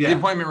versa. Yeah. The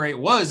appointment rate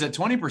was at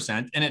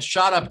 20% and it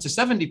shot up to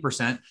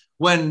 70%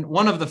 when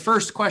one of the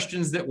first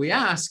questions that we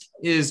ask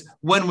is,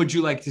 when would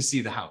you like to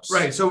see the house?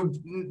 Right. So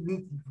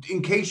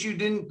in case you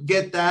didn't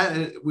get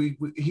that,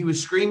 he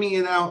was screaming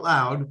it out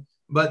loud.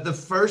 But the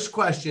first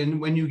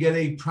question, when you get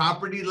a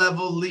property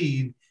level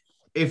lead,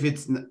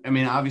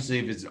 obviously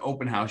if it's an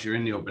open house, you're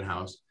in the open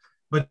house.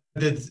 But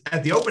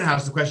at the open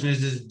house, the question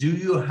is do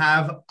you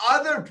have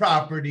other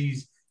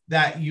properties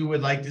that you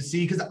would like to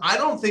see? Because I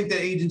don't think that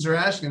agents are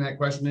asking that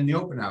question in the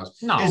open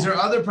house. No. Is there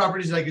other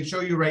properties that I could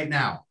show you right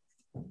now?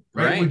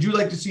 Right? Would you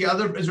like to see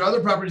is there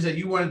other properties that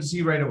you wanted to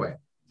see right away?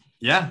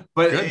 Yeah.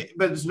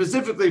 But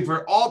specifically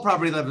for all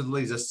property level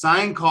leads, a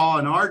sign call,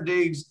 an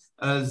RDigs,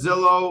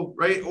 Zillow,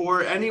 right?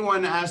 Or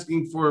anyone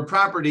asking for a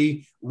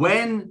property,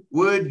 when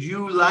would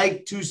you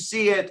like to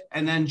see it?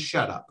 And then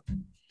shut up.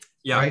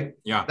 Yeah. Right?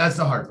 Yeah. That's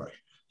the hard part.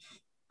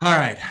 All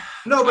right.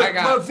 No, but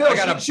Phil,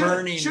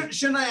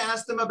 shouldn't I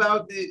ask them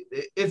about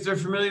if they're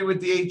familiar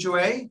with the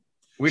HOA?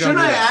 Shouldn't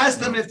I ask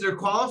them if they're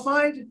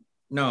qualified?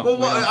 No.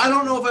 Well, I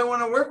don't know if I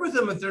want to work with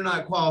them if they're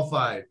not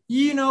qualified.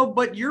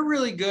 But you're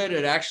really good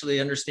at actually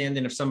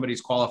understanding if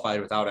somebody's qualified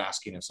without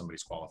asking if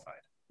somebody's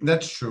qualified.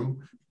 That's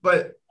true.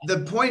 But the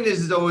point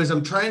is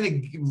I'm trying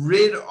to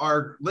rid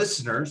our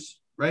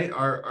listeners, right?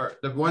 Our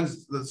the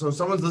ones, so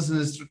someone's listening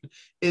to this,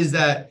 is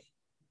that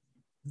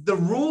the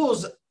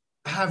rules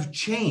have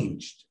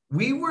changed.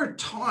 We were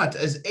taught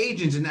as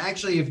agents, and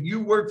actually if you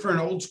work for an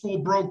old school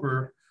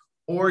broker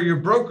or your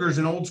broker's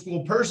an old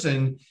school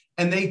person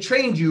and they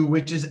trained you,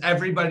 which is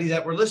everybody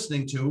that we're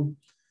listening to,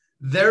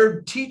 they're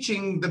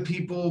teaching the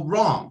people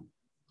wrong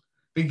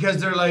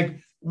because they're like,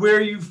 where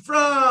are you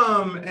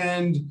from?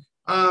 And,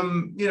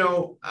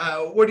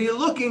 what are you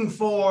looking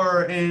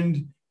for?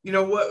 And,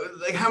 what,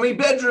 like how many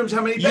bedrooms,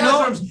 how many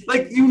bathrooms,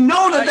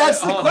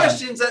 that's the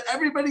questions that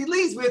everybody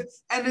leads with.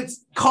 And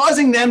it's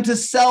causing them to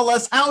sell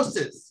us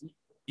houses.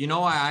 You know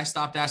why I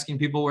stopped asking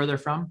people where they're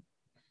from?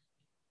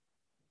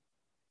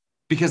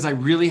 Because I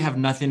really have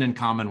nothing in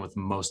common with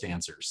most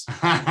answers.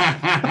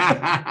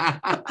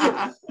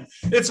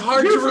 It's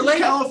hard You're to from relate.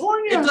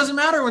 California. It doesn't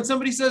matter when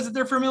somebody says that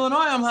they're from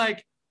Illinois. I'm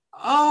like,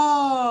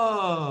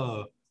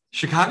 oh,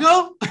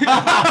 Chicago? Because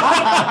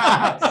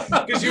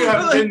you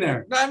haven't been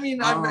there. I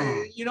mean,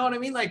 you know what I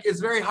mean? Like, it's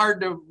very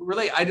hard to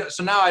relate.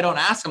 So now I don't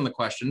ask them the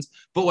questions,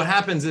 but what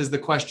happens is the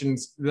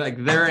questions,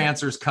 like their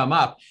answers come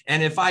up.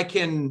 And if I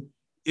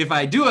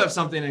do have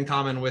something in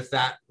common with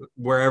that,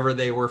 wherever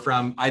they were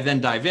from, I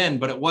then dive in,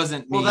 but it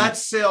wasn't me. Well,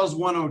 that's sales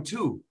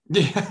 102.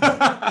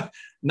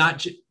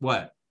 Not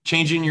what?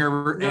 Changing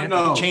your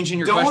changing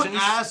your don't questions.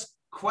 Don't ask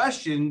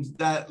questions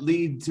that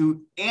lead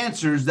to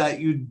answers that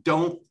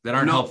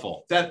aren't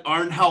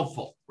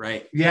helpful.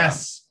 Right.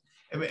 Yes.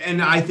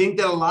 And I think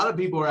that a lot of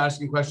people are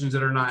asking questions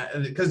that are not,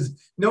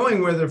 because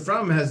knowing where they're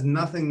from has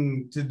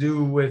nothing to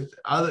do with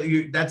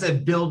that's a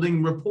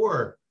building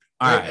rapport.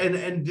 All right.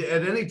 And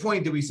at any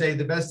point do we say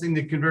the best thing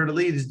to convert a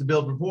lead is to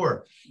build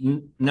rapport?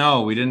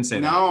 No, we didn't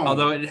say that.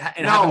 Although it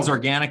happens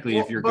organically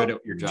if you're good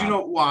at your job. Do you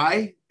know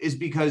why? Is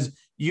because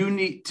you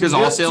need to. Because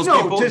all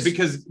salespeople,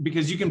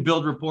 because you can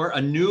build rapport.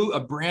 A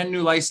brand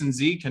new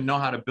licensee can know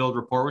how to build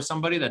rapport with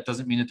somebody. That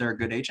doesn't mean that they're a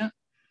good agent.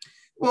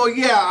 Well,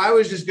 yeah, I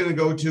was just going to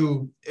go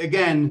to,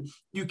 again,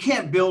 you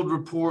can't build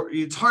rapport.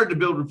 It's hard to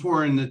build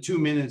rapport in the 2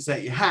 minutes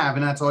that you have,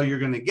 and that's all you're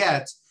going to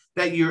get.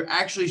 That you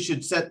actually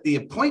should set the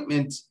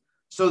appointment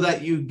so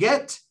that you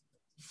get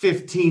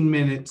 15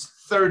 minutes,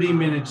 30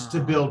 minutes to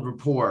build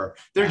rapport.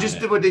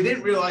 What they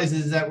didn't realize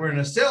is that we're in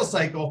a sales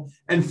cycle.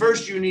 And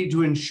first you need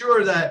to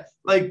ensure that,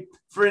 like,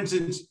 for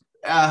instance,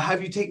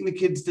 have you taken the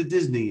kids to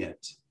Disney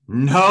yet?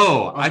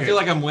 No, okay. I feel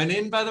like I'm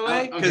winning, by the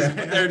way, because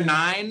they're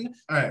 9,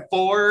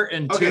 4,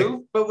 and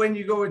 2. But when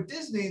you go with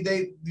Disney,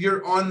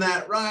 you're on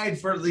that ride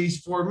for at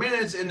least 4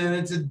 minutes, and then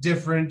it's a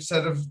different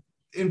set of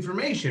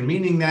information,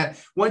 meaning that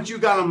once you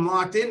got them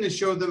locked in to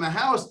show them a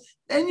house,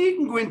 then you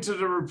can go into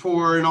the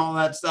rapport and all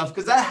that stuff,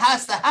 because that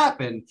has to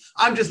happen.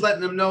 I'm just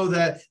letting them know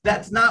that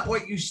that's not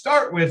what you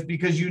start with,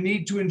 because you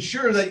need to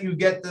ensure that you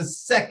get the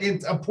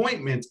second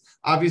appointment.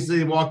 Obviously,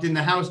 they walked in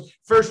the house.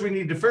 First, we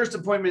need the first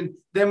appointment.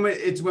 Then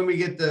it's when we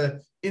get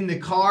in the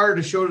car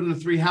to show them the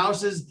 3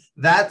 houses.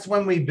 That's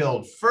when we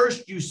build.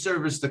 First, you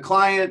service the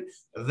client,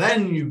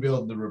 then you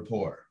build the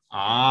rapport.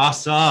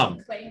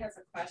 Awesome. Clay has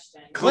a question.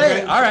 Clay,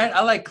 okay. All right.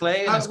 I like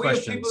Clay and his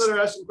questions. We have people that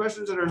are asking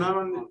questions that are not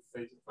on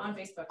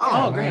Facebook.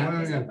 Oh, great.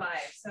 Facebook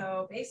Live.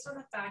 So based on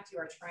the fact you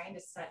are trying to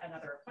set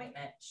another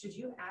appointment, should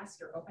you ask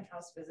your open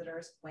house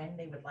visitors when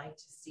they would like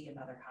to see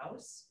another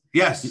house?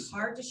 Yes. It's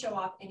hard to show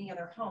off any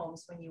other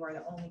homes when you are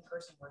the only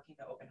person working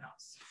the open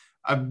house.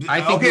 I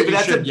think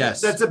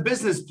that's a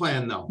business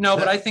plan, though. No,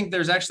 but I think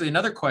there's actually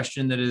another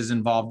question that is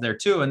involved there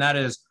too, and that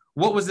is,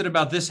 what was it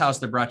about this house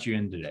that brought you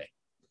in today?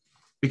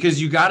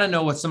 Because you got to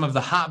know what some of the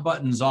hot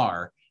buttons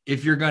are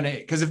if you're going to,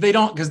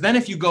 because then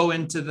if you go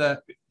into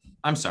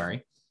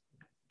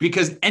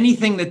because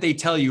anything that they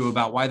tell you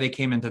about why they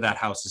came into that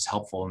house is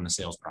helpful in the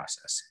sales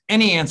process.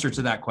 Any answer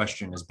to that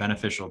question is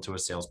beneficial to a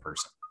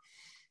salesperson.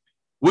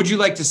 Would you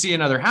like to see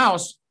another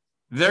house?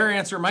 Their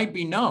answer might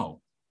be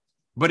no.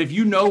 But if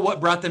you know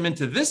what brought them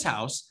into this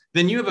house,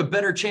 then you have a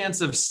better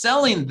chance of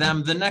selling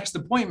them the next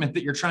appointment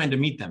that you're trying to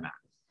meet them at.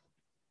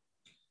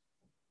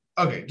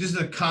 Okay, just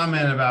a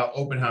comment about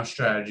open house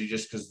strategy,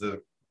 just because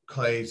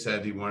Clay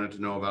said he wanted to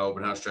know about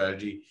open house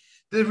strategy.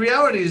 The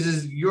reality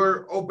is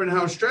your open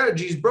house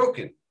strategy is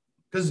broken.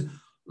 Because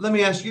let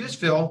me ask you this,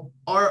 Phil,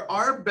 are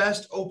our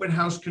best open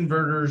house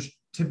converters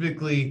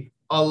typically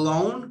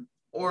alone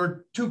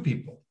or 2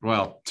 people?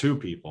 Well, 2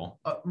 people.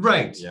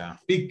 Right. Yeah.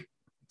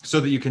 So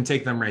that you can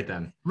take them right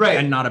then. Right.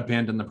 And not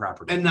abandon the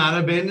property.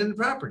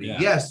 Yeah.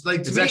 Yes.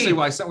 Like it's actually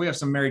why we have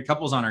some married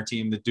couples on our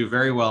team that do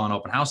very well in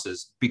open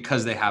houses,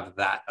 because they have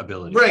that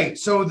ability. Right.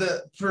 So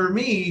for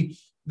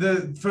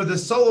the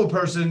solo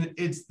person,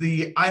 it's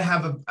I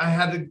had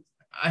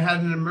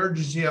an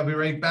emergency, I'll be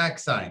right back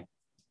sign.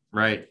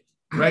 Right.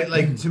 Right.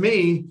 Like, to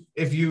me,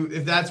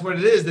 if that's what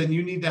it is, then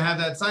you need to have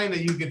that sign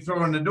that you could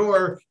throw on the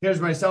door.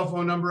 Here's my cell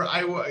phone number.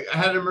 I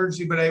had an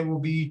emergency, but I will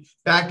be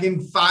back in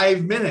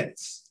 5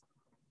 minutes.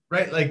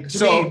 Right. Like,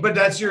 to me, but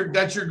that's your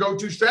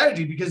go-to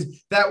strategy,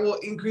 because that will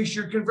increase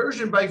your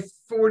conversion by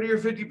 40 or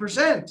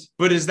 50%.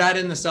 But is that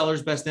in the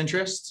seller's best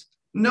interest?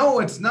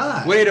 No, it's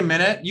not. Wait a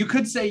minute. You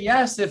could say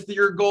yes if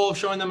your goal of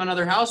showing them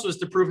another house was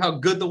to prove how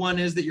good the one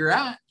is that you're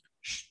at.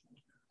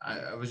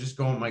 I was just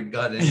going with my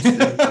gut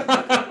instinct.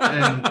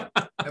 And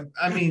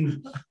I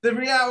mean, the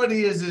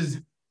reality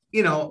is,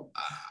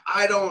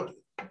 I don't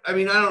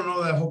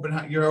know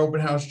that your open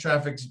house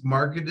traffic's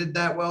marketed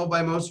that well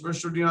by most of our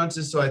studio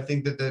audiences. So I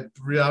think that the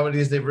reality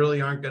is they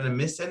really aren't going to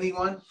miss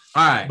anyone.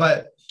 All right.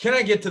 But can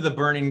I get to the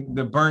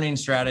burning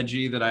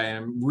strategy that I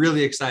am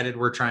really excited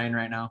we're trying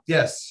right now?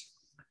 Yes.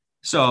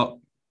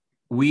 So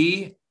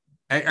I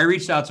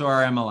reached out to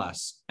our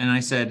MLS and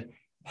I said,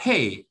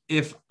 hey,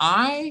 if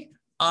I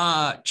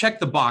check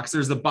the box,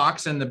 there's the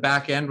box in the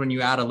back end when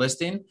you add a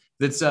listing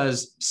that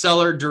says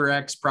seller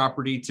directs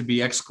property to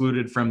be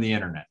excluded from the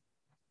internet.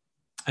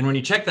 And when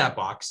you check that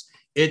box,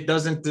 it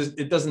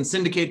doesn't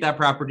syndicate that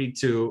property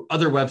to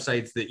other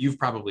websites that you've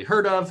probably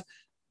heard of.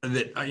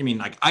 That, I mean,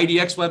 like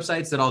IDX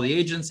websites that all the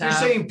agents You're have.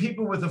 saying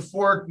people with a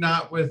fork,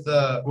 not with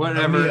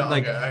Whatever, a meal.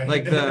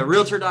 like the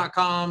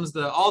realtor.coms,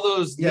 all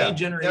those lead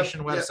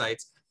generation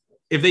websites.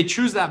 If they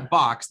choose that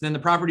box, then the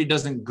property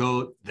doesn't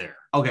go there.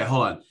 Okay,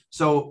 hold on.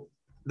 So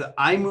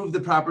I move the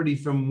property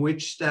from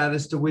which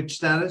status to which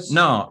status?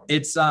 No,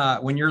 it's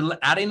when you're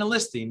adding a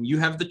listing, you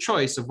have the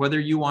choice of whether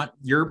you want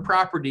your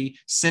property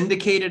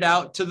syndicated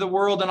out to the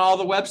world and all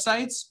the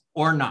websites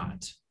or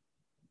not.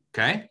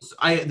 Okay. So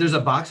there's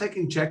a box I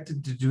can check to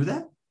do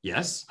that?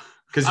 Yes.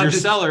 Because your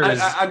seller is.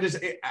 I'm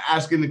just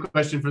asking the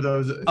question for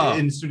those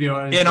in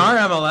studio. In our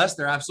MLS,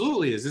 there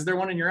absolutely is. Is there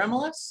one in your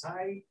MLS?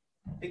 I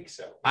think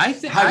so. I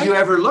think. Have you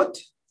ever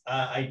looked?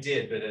 I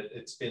did, but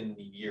it's been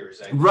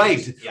years.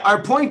 Right. Yeah.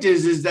 Our point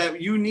is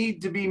that you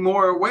need to be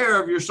more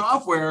aware of your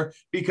software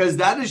because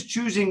that is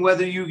choosing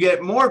whether you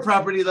get more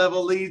property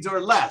level leads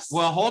or less.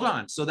 Well, hold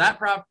on. So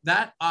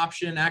that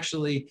option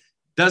actually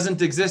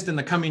doesn't exist in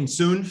the coming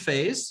soon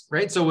phase,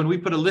 right? So when we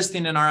put a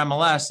listing in our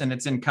MLS and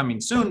it's in coming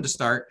soon to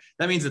start,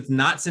 that means it's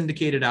not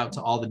syndicated out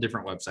to all the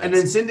different websites. And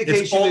then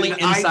syndication it's only and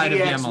inside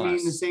IDX of the MLS.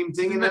 mean the same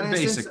thing in that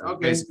instance?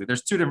 Okay. Basically,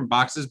 there's two different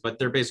boxes, but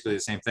they're basically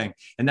the same thing.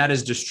 And that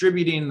is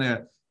distributing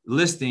the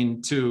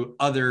listing to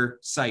other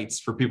sites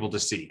for people to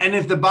see. And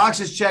if the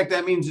box is checked,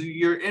 that means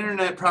your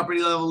internet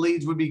property level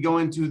leads would be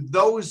going to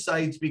those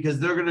sites because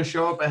they're going to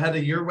show up ahead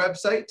of your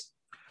website.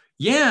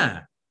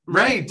 Yeah.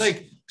 Right.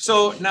 Like,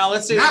 so now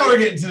let's say we're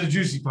getting to the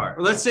juicy part.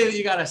 Let's say that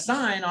you got a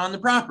sign on the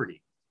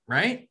property,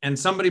 right? And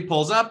somebody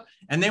pulls up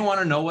and they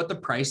want to know what the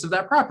price of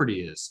that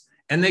property is.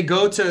 And they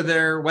go to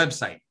their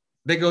website.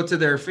 They go to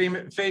their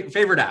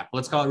favorite app.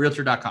 Let's call it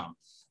realtor.com.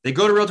 They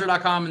go to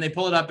realtor.com and they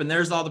pull it up and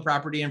there's all the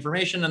property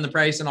information and the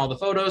price and all the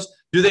photos.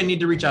 Do they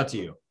need to reach out to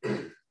you?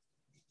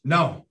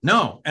 No.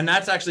 And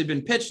that's actually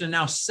been pitched. And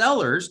now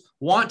sellers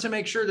want to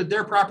make sure that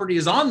their property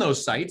is on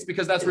those sites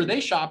because that's where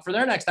they shop for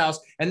their next house.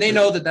 And they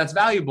know that that's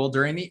valuable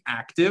during the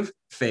active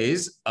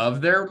phase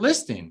of their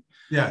listing.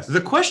 Yes.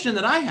 The question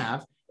that I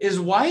have is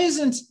why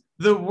isn't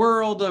the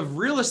world of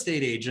real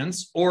estate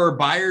agents or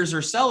buyers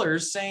or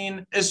sellers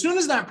saying as soon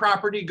as that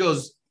property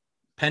goes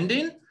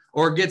pending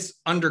or gets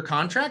under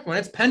contract, when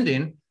it's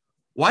pending,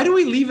 why do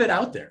we leave it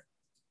out there?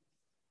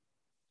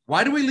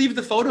 Why do we leave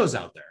the photos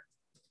out there?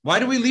 Why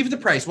do we leave the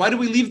price? Why do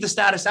we leave the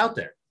status out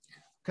there?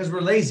 Because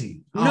we're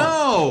lazy.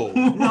 No.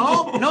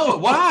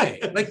 Why?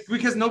 Like,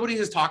 because nobody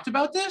has talked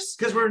about this?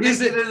 Because we're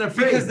naked and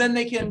afraid.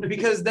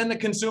 Because then the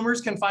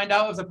consumers can find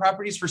out if the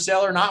property's for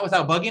sale or not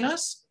without bugging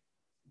us.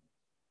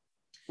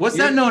 What's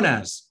that known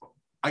as?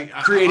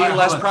 Creating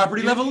less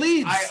property level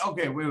leads.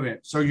 Okay, wait.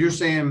 So you're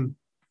saying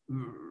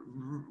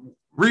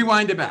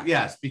rewind it back.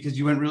 Yes, because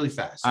you went really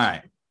fast. All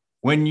right.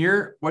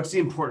 What's the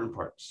important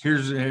parts?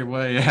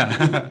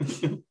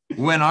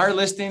 When our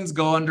listings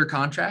go under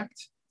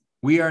contract,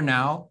 we are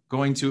now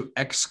going to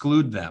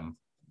exclude them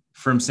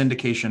from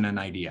syndication and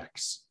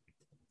IDX.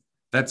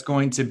 That's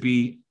going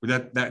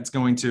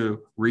to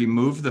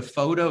remove the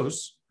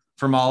photos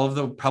from all of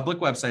the public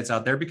websites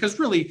out there because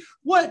really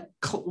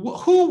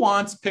who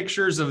wants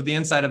pictures of the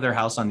inside of their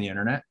house on the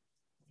internet?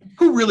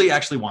 Who really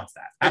actually wants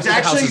that? It's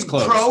actually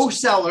pro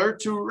seller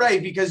to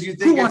right because you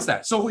think who wants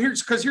that? So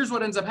here's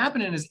what ends up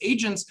happening is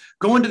agents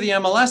go into the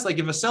MLS. Like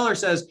if a seller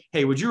says,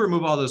 "Hey, would you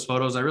remove all those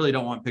photos? I really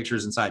don't want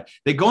pictures inside."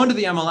 They go into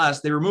the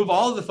MLS, they remove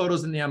all of the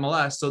photos in the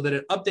MLS so that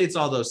it updates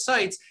all those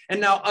sites. And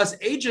now us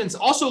agents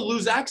also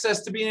lose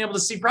access to being able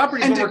to see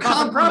properties. And to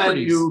compliment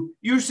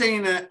you're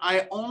saying that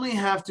I only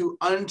have to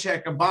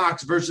uncheck a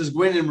box versus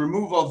go in and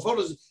remove all the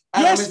photos.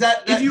 Yes,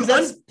 that's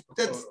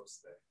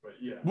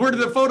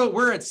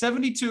we're at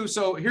 72.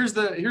 So here's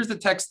the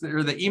text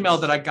or the email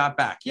that I got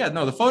back. Yeah,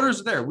 no, the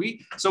photos are there.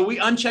 We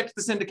unchecked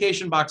the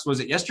syndication box. Was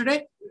it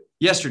yesterday?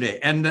 Yesterday.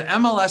 And the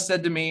MLS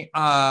said to me,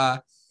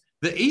 the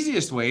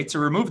easiest way to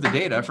remove the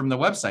data from the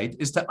website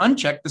is to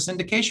uncheck the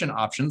syndication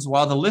options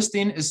while the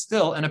listing is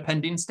still in a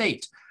pending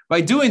state.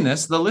 By doing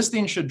this, the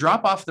listing should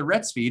drop off the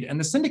RETS feed and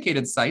the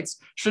syndicated sites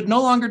should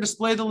no longer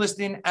display the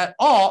listing at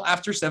all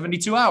after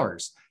 72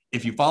 hours.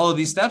 If you follow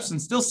these steps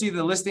and still see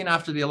the listing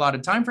after the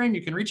allotted time frame,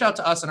 you can reach out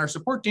to us and our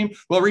support team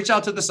will reach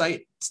out to the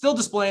site, still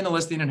displaying the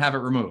listing and have it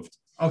removed.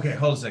 Okay,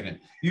 hold a second.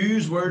 You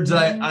use words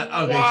that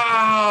okay.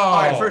 Wow.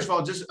 All right, first of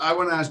all, I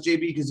want to ask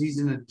JB because he's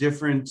in a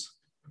different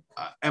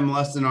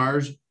MLS than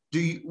ours.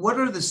 What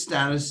are the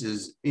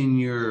statuses in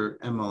your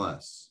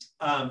MLS?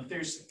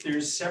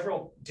 There's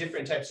several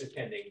different types of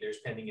pending. There's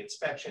pending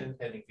inspection,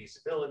 pending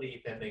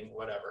feasibility, pending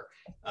whatever,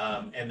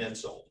 and then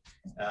sold.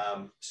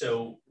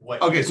 So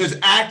it's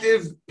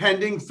active,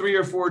 pending, 3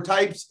 or 4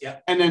 types,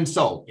 yep. And then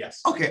sold.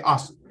 Yes. Okay,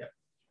 awesome. Yep.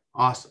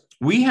 Awesome.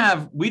 We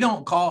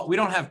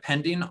don't have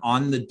pending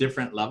on the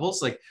different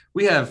levels. Like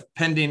we have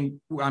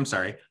pending,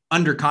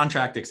 under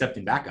contract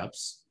accepting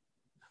backups,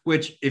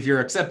 which if you're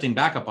accepting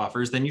backup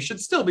offers, then you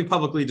should still be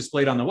publicly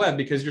displayed on the web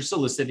because you're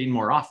soliciting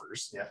more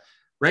offers. Yeah.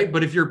 Right.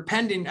 But if you're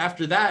pending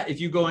after that, if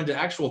you go into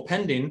actual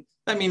pending,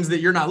 that means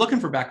that you're not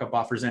looking for backup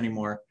offers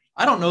anymore.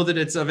 I don't know that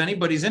it's of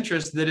anybody's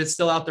interest that it's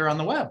still out there on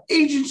the web.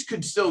 Agents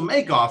could still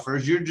make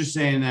offers. You're just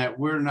saying that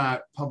we're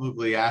not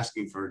publicly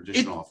asking for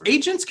additional offers.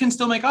 Agents can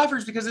still make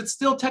offers because it's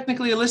still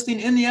technically a listing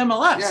in the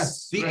MLS.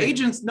 Yes, the right.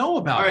 agents know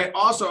about All it. right.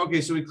 Also,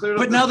 okay, so we cleared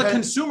up. But now the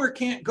consumer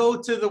can't go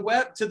to the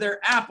web, to their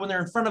app when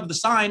they're in front of the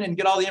sign and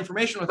get all the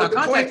information without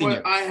contacting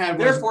you. I had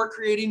Therefore,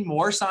 creating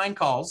more sign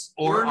calls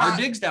or our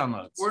digs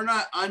downloads. We're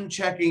not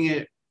unchecking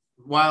it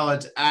while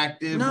it's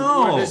active.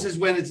 No. This is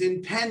when it's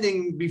in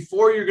pending.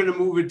 Before you're going to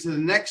move it to the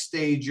next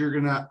stage, you're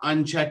going to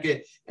uncheck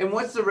it. And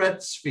what's the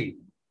RETS feed?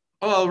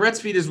 Oh, RETS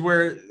feed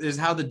is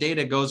how the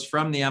data goes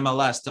from the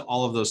MLS to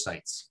all of those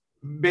sites.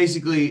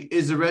 Basically,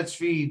 is the RETS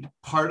feed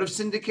part of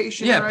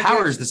syndication? Yeah, it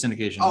powers the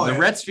syndication. Oh, the yeah.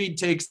 RETS feed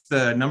takes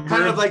the number,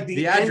 kind of like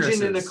the engine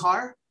in a addresses,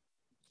 car.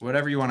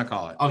 whatever you want to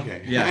call it.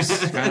 Okay. Yes.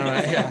 Kind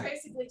of, So yeah.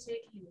 basically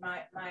taking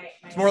my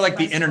It's more like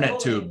the my internet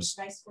scrolling- tubes.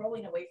 My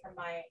scrolling away from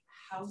my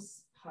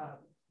house hub.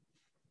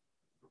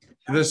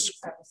 This- This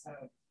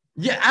episode.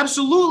 Yeah,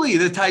 absolutely.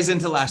 That ties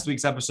into last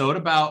week's episode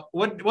about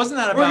what wasn't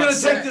that about? We're going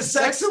to take the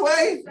sex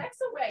away? Sex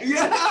away.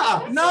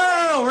 Yeah.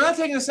 No, we're not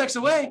taking the sex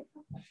away.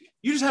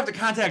 You just have to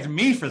contact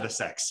me for the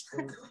sex.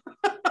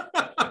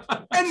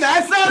 And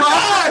that's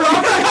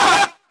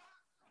not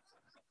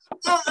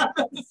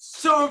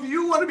So if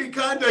you want to be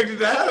contacted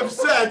to have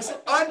sex,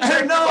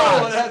 uncheck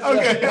No, the box.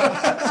 Okay.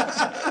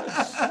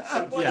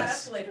 Well,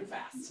 Yes. that escalated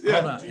fast.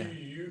 Yeah. Hold on. Do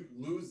you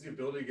lose the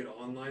ability to get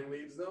online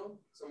leads though?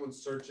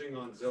 Someone's searching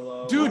on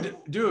Zillow.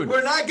 Dude.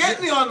 We're not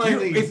getting the online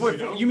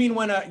leads. You mean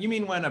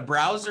when a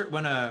browser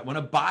when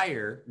a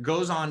buyer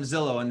goes on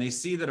Zillow and they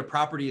see that a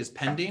property is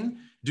pending,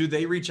 do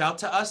they reach out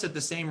to us at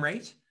the same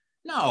rate?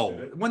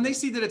 No. When they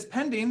see that it's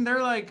pending,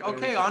 they're like,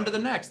 okay, on to the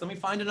next. Let me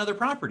find another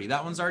property.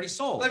 That one's already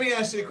sold. Let me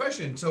ask you a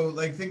question. So,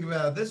 like, think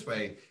about it this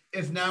way: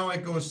 if now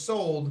it goes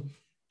sold,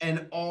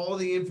 and all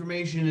the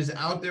information is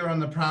out there on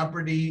the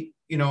property,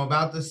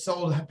 about the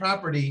sold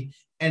property,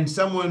 and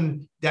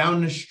someone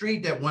down the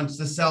street that wants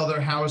to sell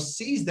their house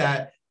sees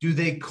that, do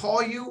they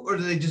call you, or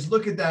do they just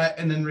look at that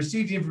and then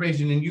receive the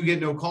information and you get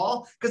no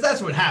call? Because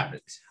that's what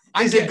happens.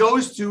 It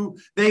goes to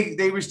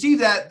they receive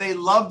that, they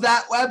love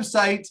that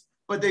website,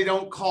 but they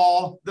don't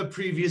call the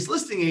previous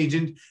listing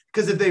agent,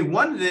 because if they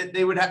wanted it,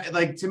 they would have,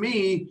 like, to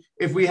me,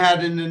 if we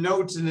had in the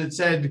notes and it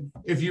said,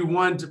 if you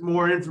want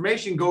more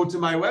information, go to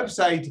my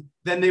website,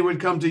 then they would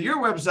come to your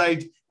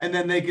website and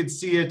then they could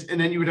see it. And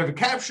then you would have a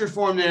capture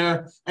form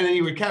there, and then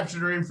you would capture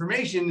their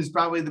information is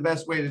probably the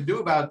best way to do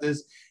about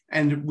this.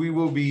 And we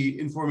will be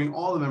informing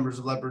all the members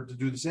of Leopard to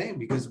do the same,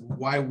 because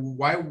why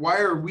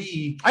are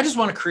we? I just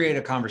want to create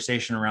a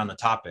conversation around the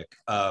topic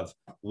of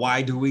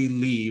why do we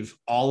leave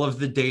all of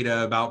the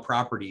data about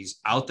properties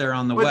out there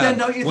on the web Then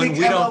don't you when think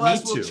we don't MLS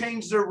need will to?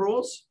 change their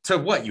rules? To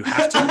what? You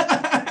have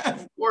to?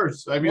 Of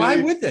course. I mean, Why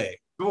would they?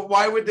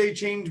 Why would they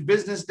change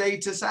business day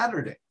to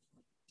Saturday?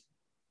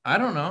 I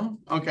don't know.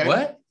 Okay.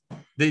 What?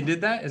 They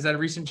did that? Is that a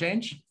recent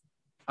change?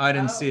 I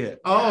didn't see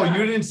it. Oh,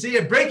 you didn't see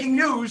it. Breaking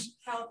news.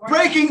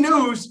 Breaking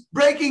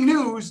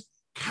news.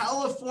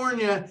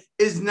 California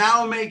is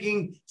now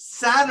making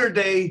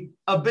Saturday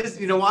a business.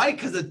 You know why?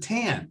 Because of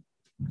tan.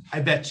 I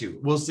bet you.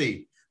 We'll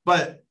see.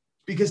 But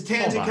because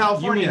tan's in Hold on.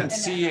 California.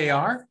 You mean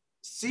CAR?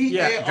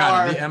 CAR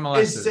got it. The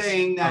MLS is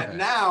saying that okay.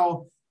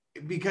 now,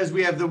 because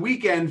we have the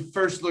weekend,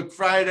 First Look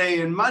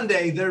Friday and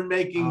Monday, they're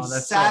making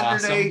That's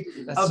Saturday so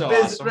awesome. That's so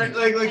business. awesome. Right? And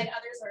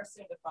others are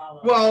soon to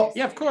follow. Well,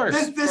 Yeah, of course.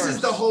 This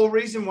is the whole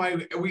reason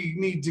why we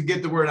need to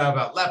get the word out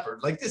about Leopard.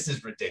 Like, this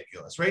is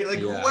ridiculous, right? Like,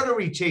 Yeah. what are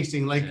we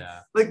chasing? Like,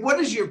 Yeah. what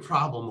is your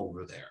problem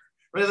over there?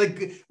 Right?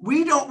 Like,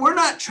 we're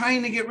not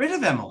trying to get rid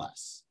of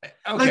MLS.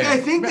 Okay. Like, I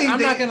think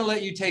I'm not going to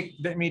let you take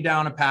me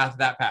down that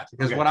path,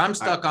 because Okay. what I'm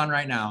stuck on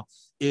right now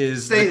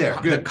is Stay there.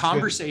 the Good.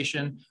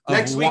 conversation of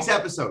Next week's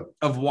episode.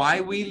 of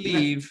why we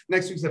leave.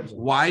 Next week's episode.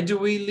 Why do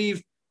we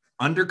leave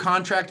under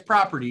contract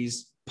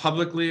properties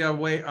publicly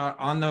away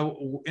on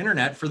the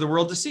internet for the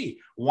world to see?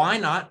 Why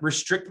not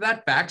restrict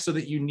that back so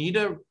that you need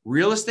a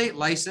real estate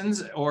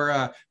license or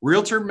a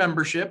realtor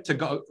membership to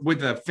go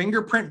with a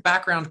fingerprint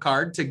background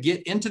card to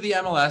get into the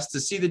MLS to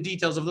see the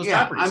details of those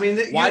properties? I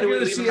mean, why do we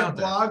going to leave see them a out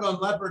there? blog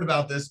on Leopard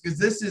about this, because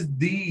this is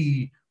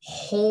the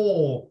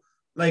whole,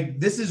 like,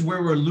 this is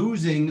where we're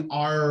losing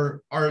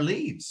our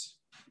leads.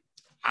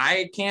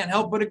 I can't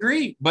help but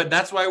agree, but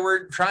that's why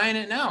we're trying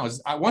it now.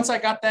 Once I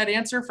got that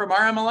answer from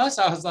our MLS,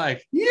 I was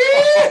like, Yeah.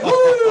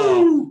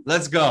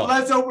 let's go.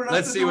 Let's open up.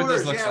 Let's the see what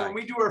this doors. looks Yeah, like. when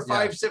we do our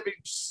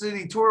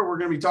 5-city tour, we're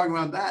going to be talking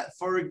about that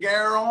for a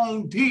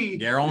guarantee.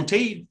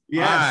 Guaranteed.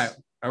 Yes. All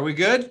right. Are we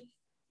good?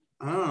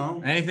 I don't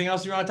know. Anything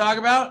else you want to talk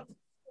about?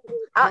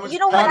 You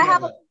know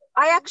what?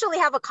 I actually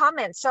have a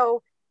comment.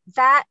 So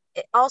that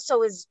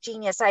also is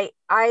genius. I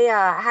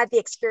had the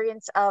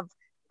experience of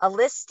a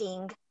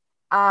listing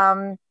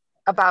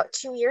about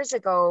 2 years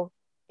ago,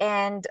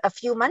 and a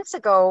few months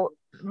ago,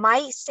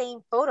 my same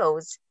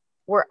photos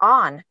were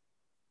on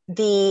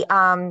the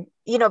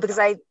because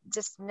I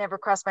just never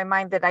crossed my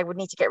mind that I would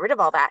need to get rid of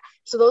all that.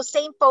 So those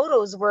same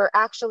photos were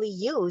actually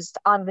used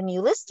on the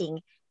new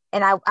listing.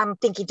 And I'm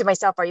thinking to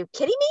myself, are you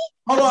kidding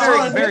me? Hold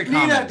on. Very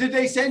Nina, common. did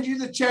they send you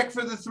the check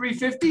for the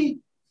 $350?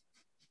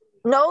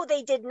 No,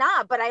 they did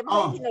not. But I'm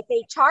Oh. hoping that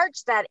they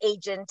charged that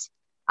agent.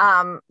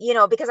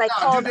 Because I No,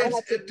 called.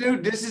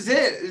 dude, this is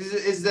it.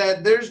 Is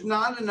that there's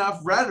not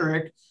enough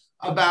rhetoric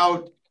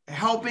about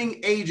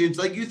helping agents.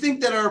 Like, you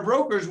think that our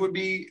brokers would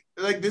be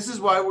like, this is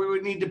why we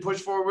would need to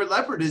push forward with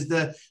Leopard, is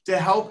to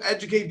help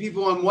educate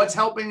people on what's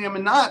helping them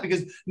and not,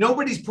 because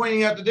nobody's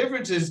pointing out the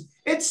differences.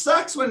 It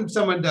sucks when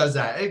someone does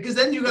that, because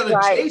then you got to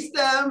Right. chase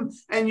them,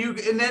 and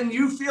then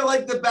you feel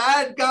like the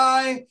bad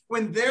guy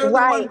when they're the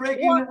Right. one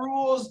breaking the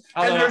rules,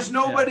 and there's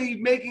nobody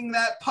making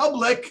that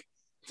public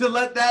to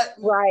let that.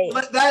 Right.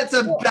 That's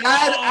a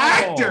bad Oh.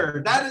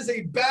 actor. That is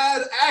a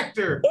bad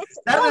actor.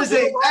 That No, is you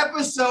an know what?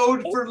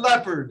 episode for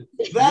Leopard.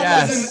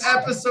 That is Yes. an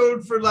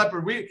episode for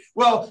Leopard.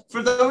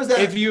 For those that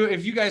If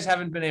you guys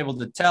haven't been able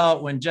to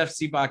tell, when Jeff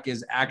Seabach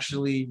is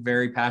actually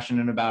very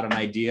passionate about an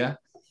idea,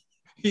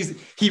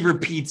 he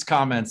repeats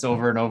comments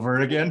over and over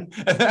again.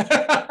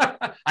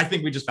 I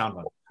think we just found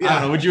one. I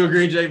don't know. Would you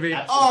agree, JB?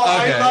 Oh,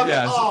 Okay, I love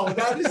yes. it. Oh,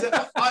 that is.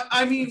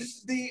 I mean,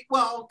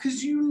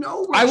 because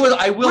I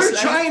will we're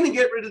say, trying to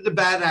get rid of the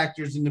bad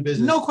actors in the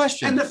business. no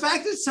question. And the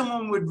fact that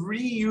someone would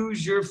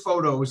reuse your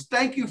photos,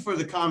 thank you for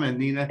the comment,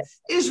 Nina,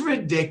 is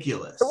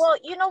ridiculous. Well,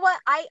 you know what?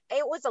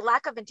 It was a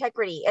lack of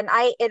integrity, and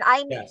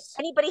Yes.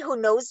 anybody who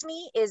knows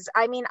me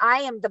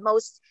I am the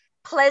most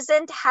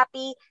pleasant,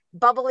 happy,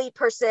 bubbly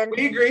person.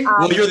 We agree.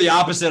 Well, you're the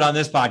opposite on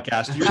this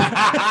podcast.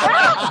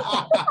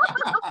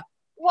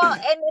 Well,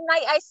 and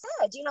I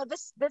said,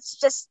 this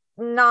just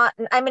not.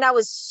 I mean, I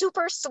was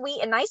super sweet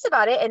and nice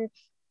about it, and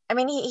I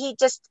mean, it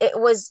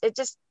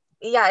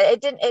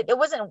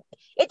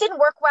didn't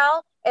work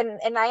well,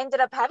 and I ended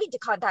up having to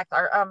contact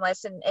our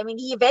armless, and I mean,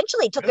 he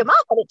eventually took him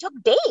off, but it took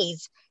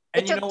days.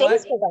 And It you took know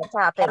days what? for that to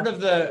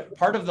happen.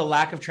 Part of the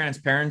lack of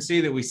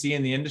transparency that we see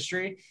in the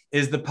industry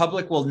is the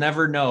public will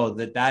never know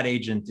that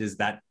agent is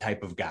that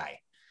type of guy.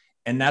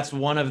 And that's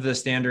one of the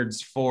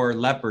standards for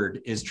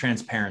Leopard is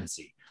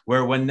transparency,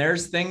 where when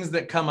there's things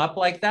that come up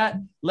like that,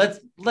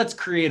 let's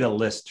create a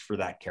list for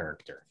that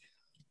character.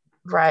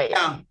 Right.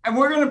 Yeah, and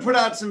we're going to put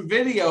out some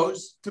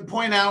videos to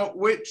point out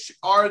which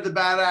are the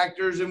bad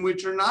actors and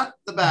which are not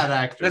the bad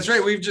actors. That's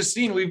right. We've just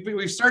seen,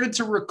 we've started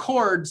to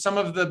record some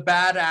of the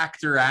bad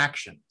actor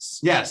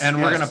actions. Yes. And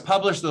we're yes. going to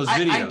publish those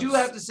videos. I do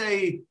have to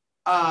say,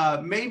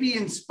 maybe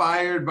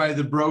inspired by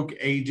the Broke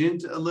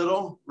Agent a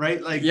little,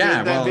 right? Like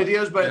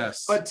videos,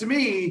 but to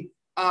me,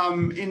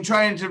 in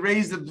trying to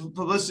raise the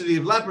publicity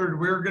of Leopard,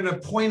 we're going to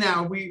point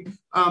out, we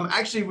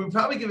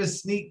probably give a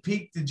sneak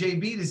peek to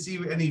JB to see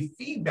any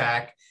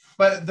feedback.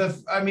 But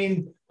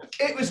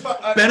it was fun.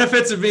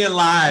 Benefits of being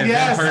live.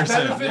 Yes, in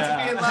person. benefits of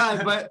being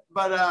live.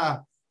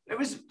 But it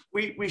was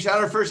we shot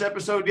our first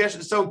episode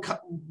yesterday. So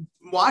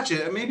watch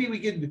it, and maybe we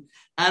could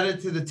add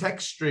it to the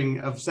text string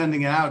of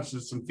sending it out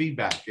to some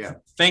feedback. Yeah.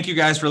 Thank you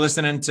guys for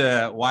listening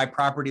to why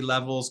property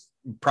level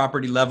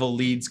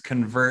leads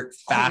convert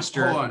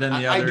faster than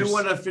the others. I do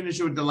want to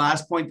finish with the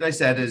last point that I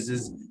said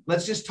is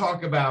let's just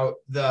talk about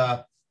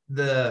the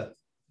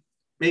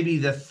maybe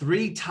the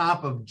 3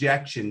 top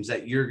objections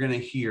that you're going to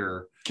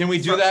hear. Can we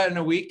do that in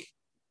a week?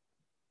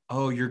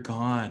 Oh, you're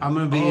gone. I'm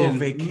going to be in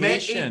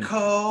vacation.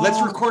 Mexico.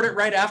 Let's record it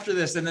right after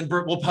this, and then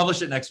we'll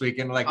publish it next week,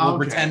 and we'll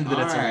pretend that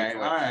it's a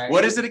week. All right.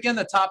 What is it again?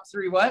 The top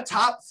 3 what?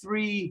 Top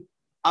 3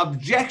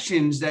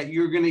 objections that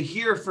you're going to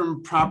hear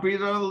from property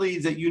level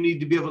leads that you need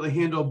to be able to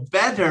handle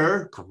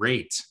better.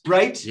 Great.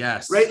 Right?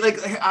 Yes. Right? Like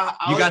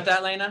you got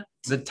that, Lena?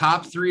 The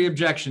top 3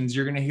 objections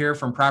you're going to hear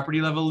from property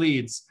level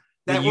leads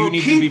that you will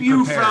need keep to be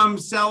you prepared. from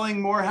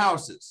selling more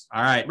houses.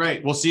 All right.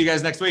 Right. We'll see you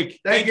guys next week.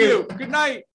 Thank you. Good night.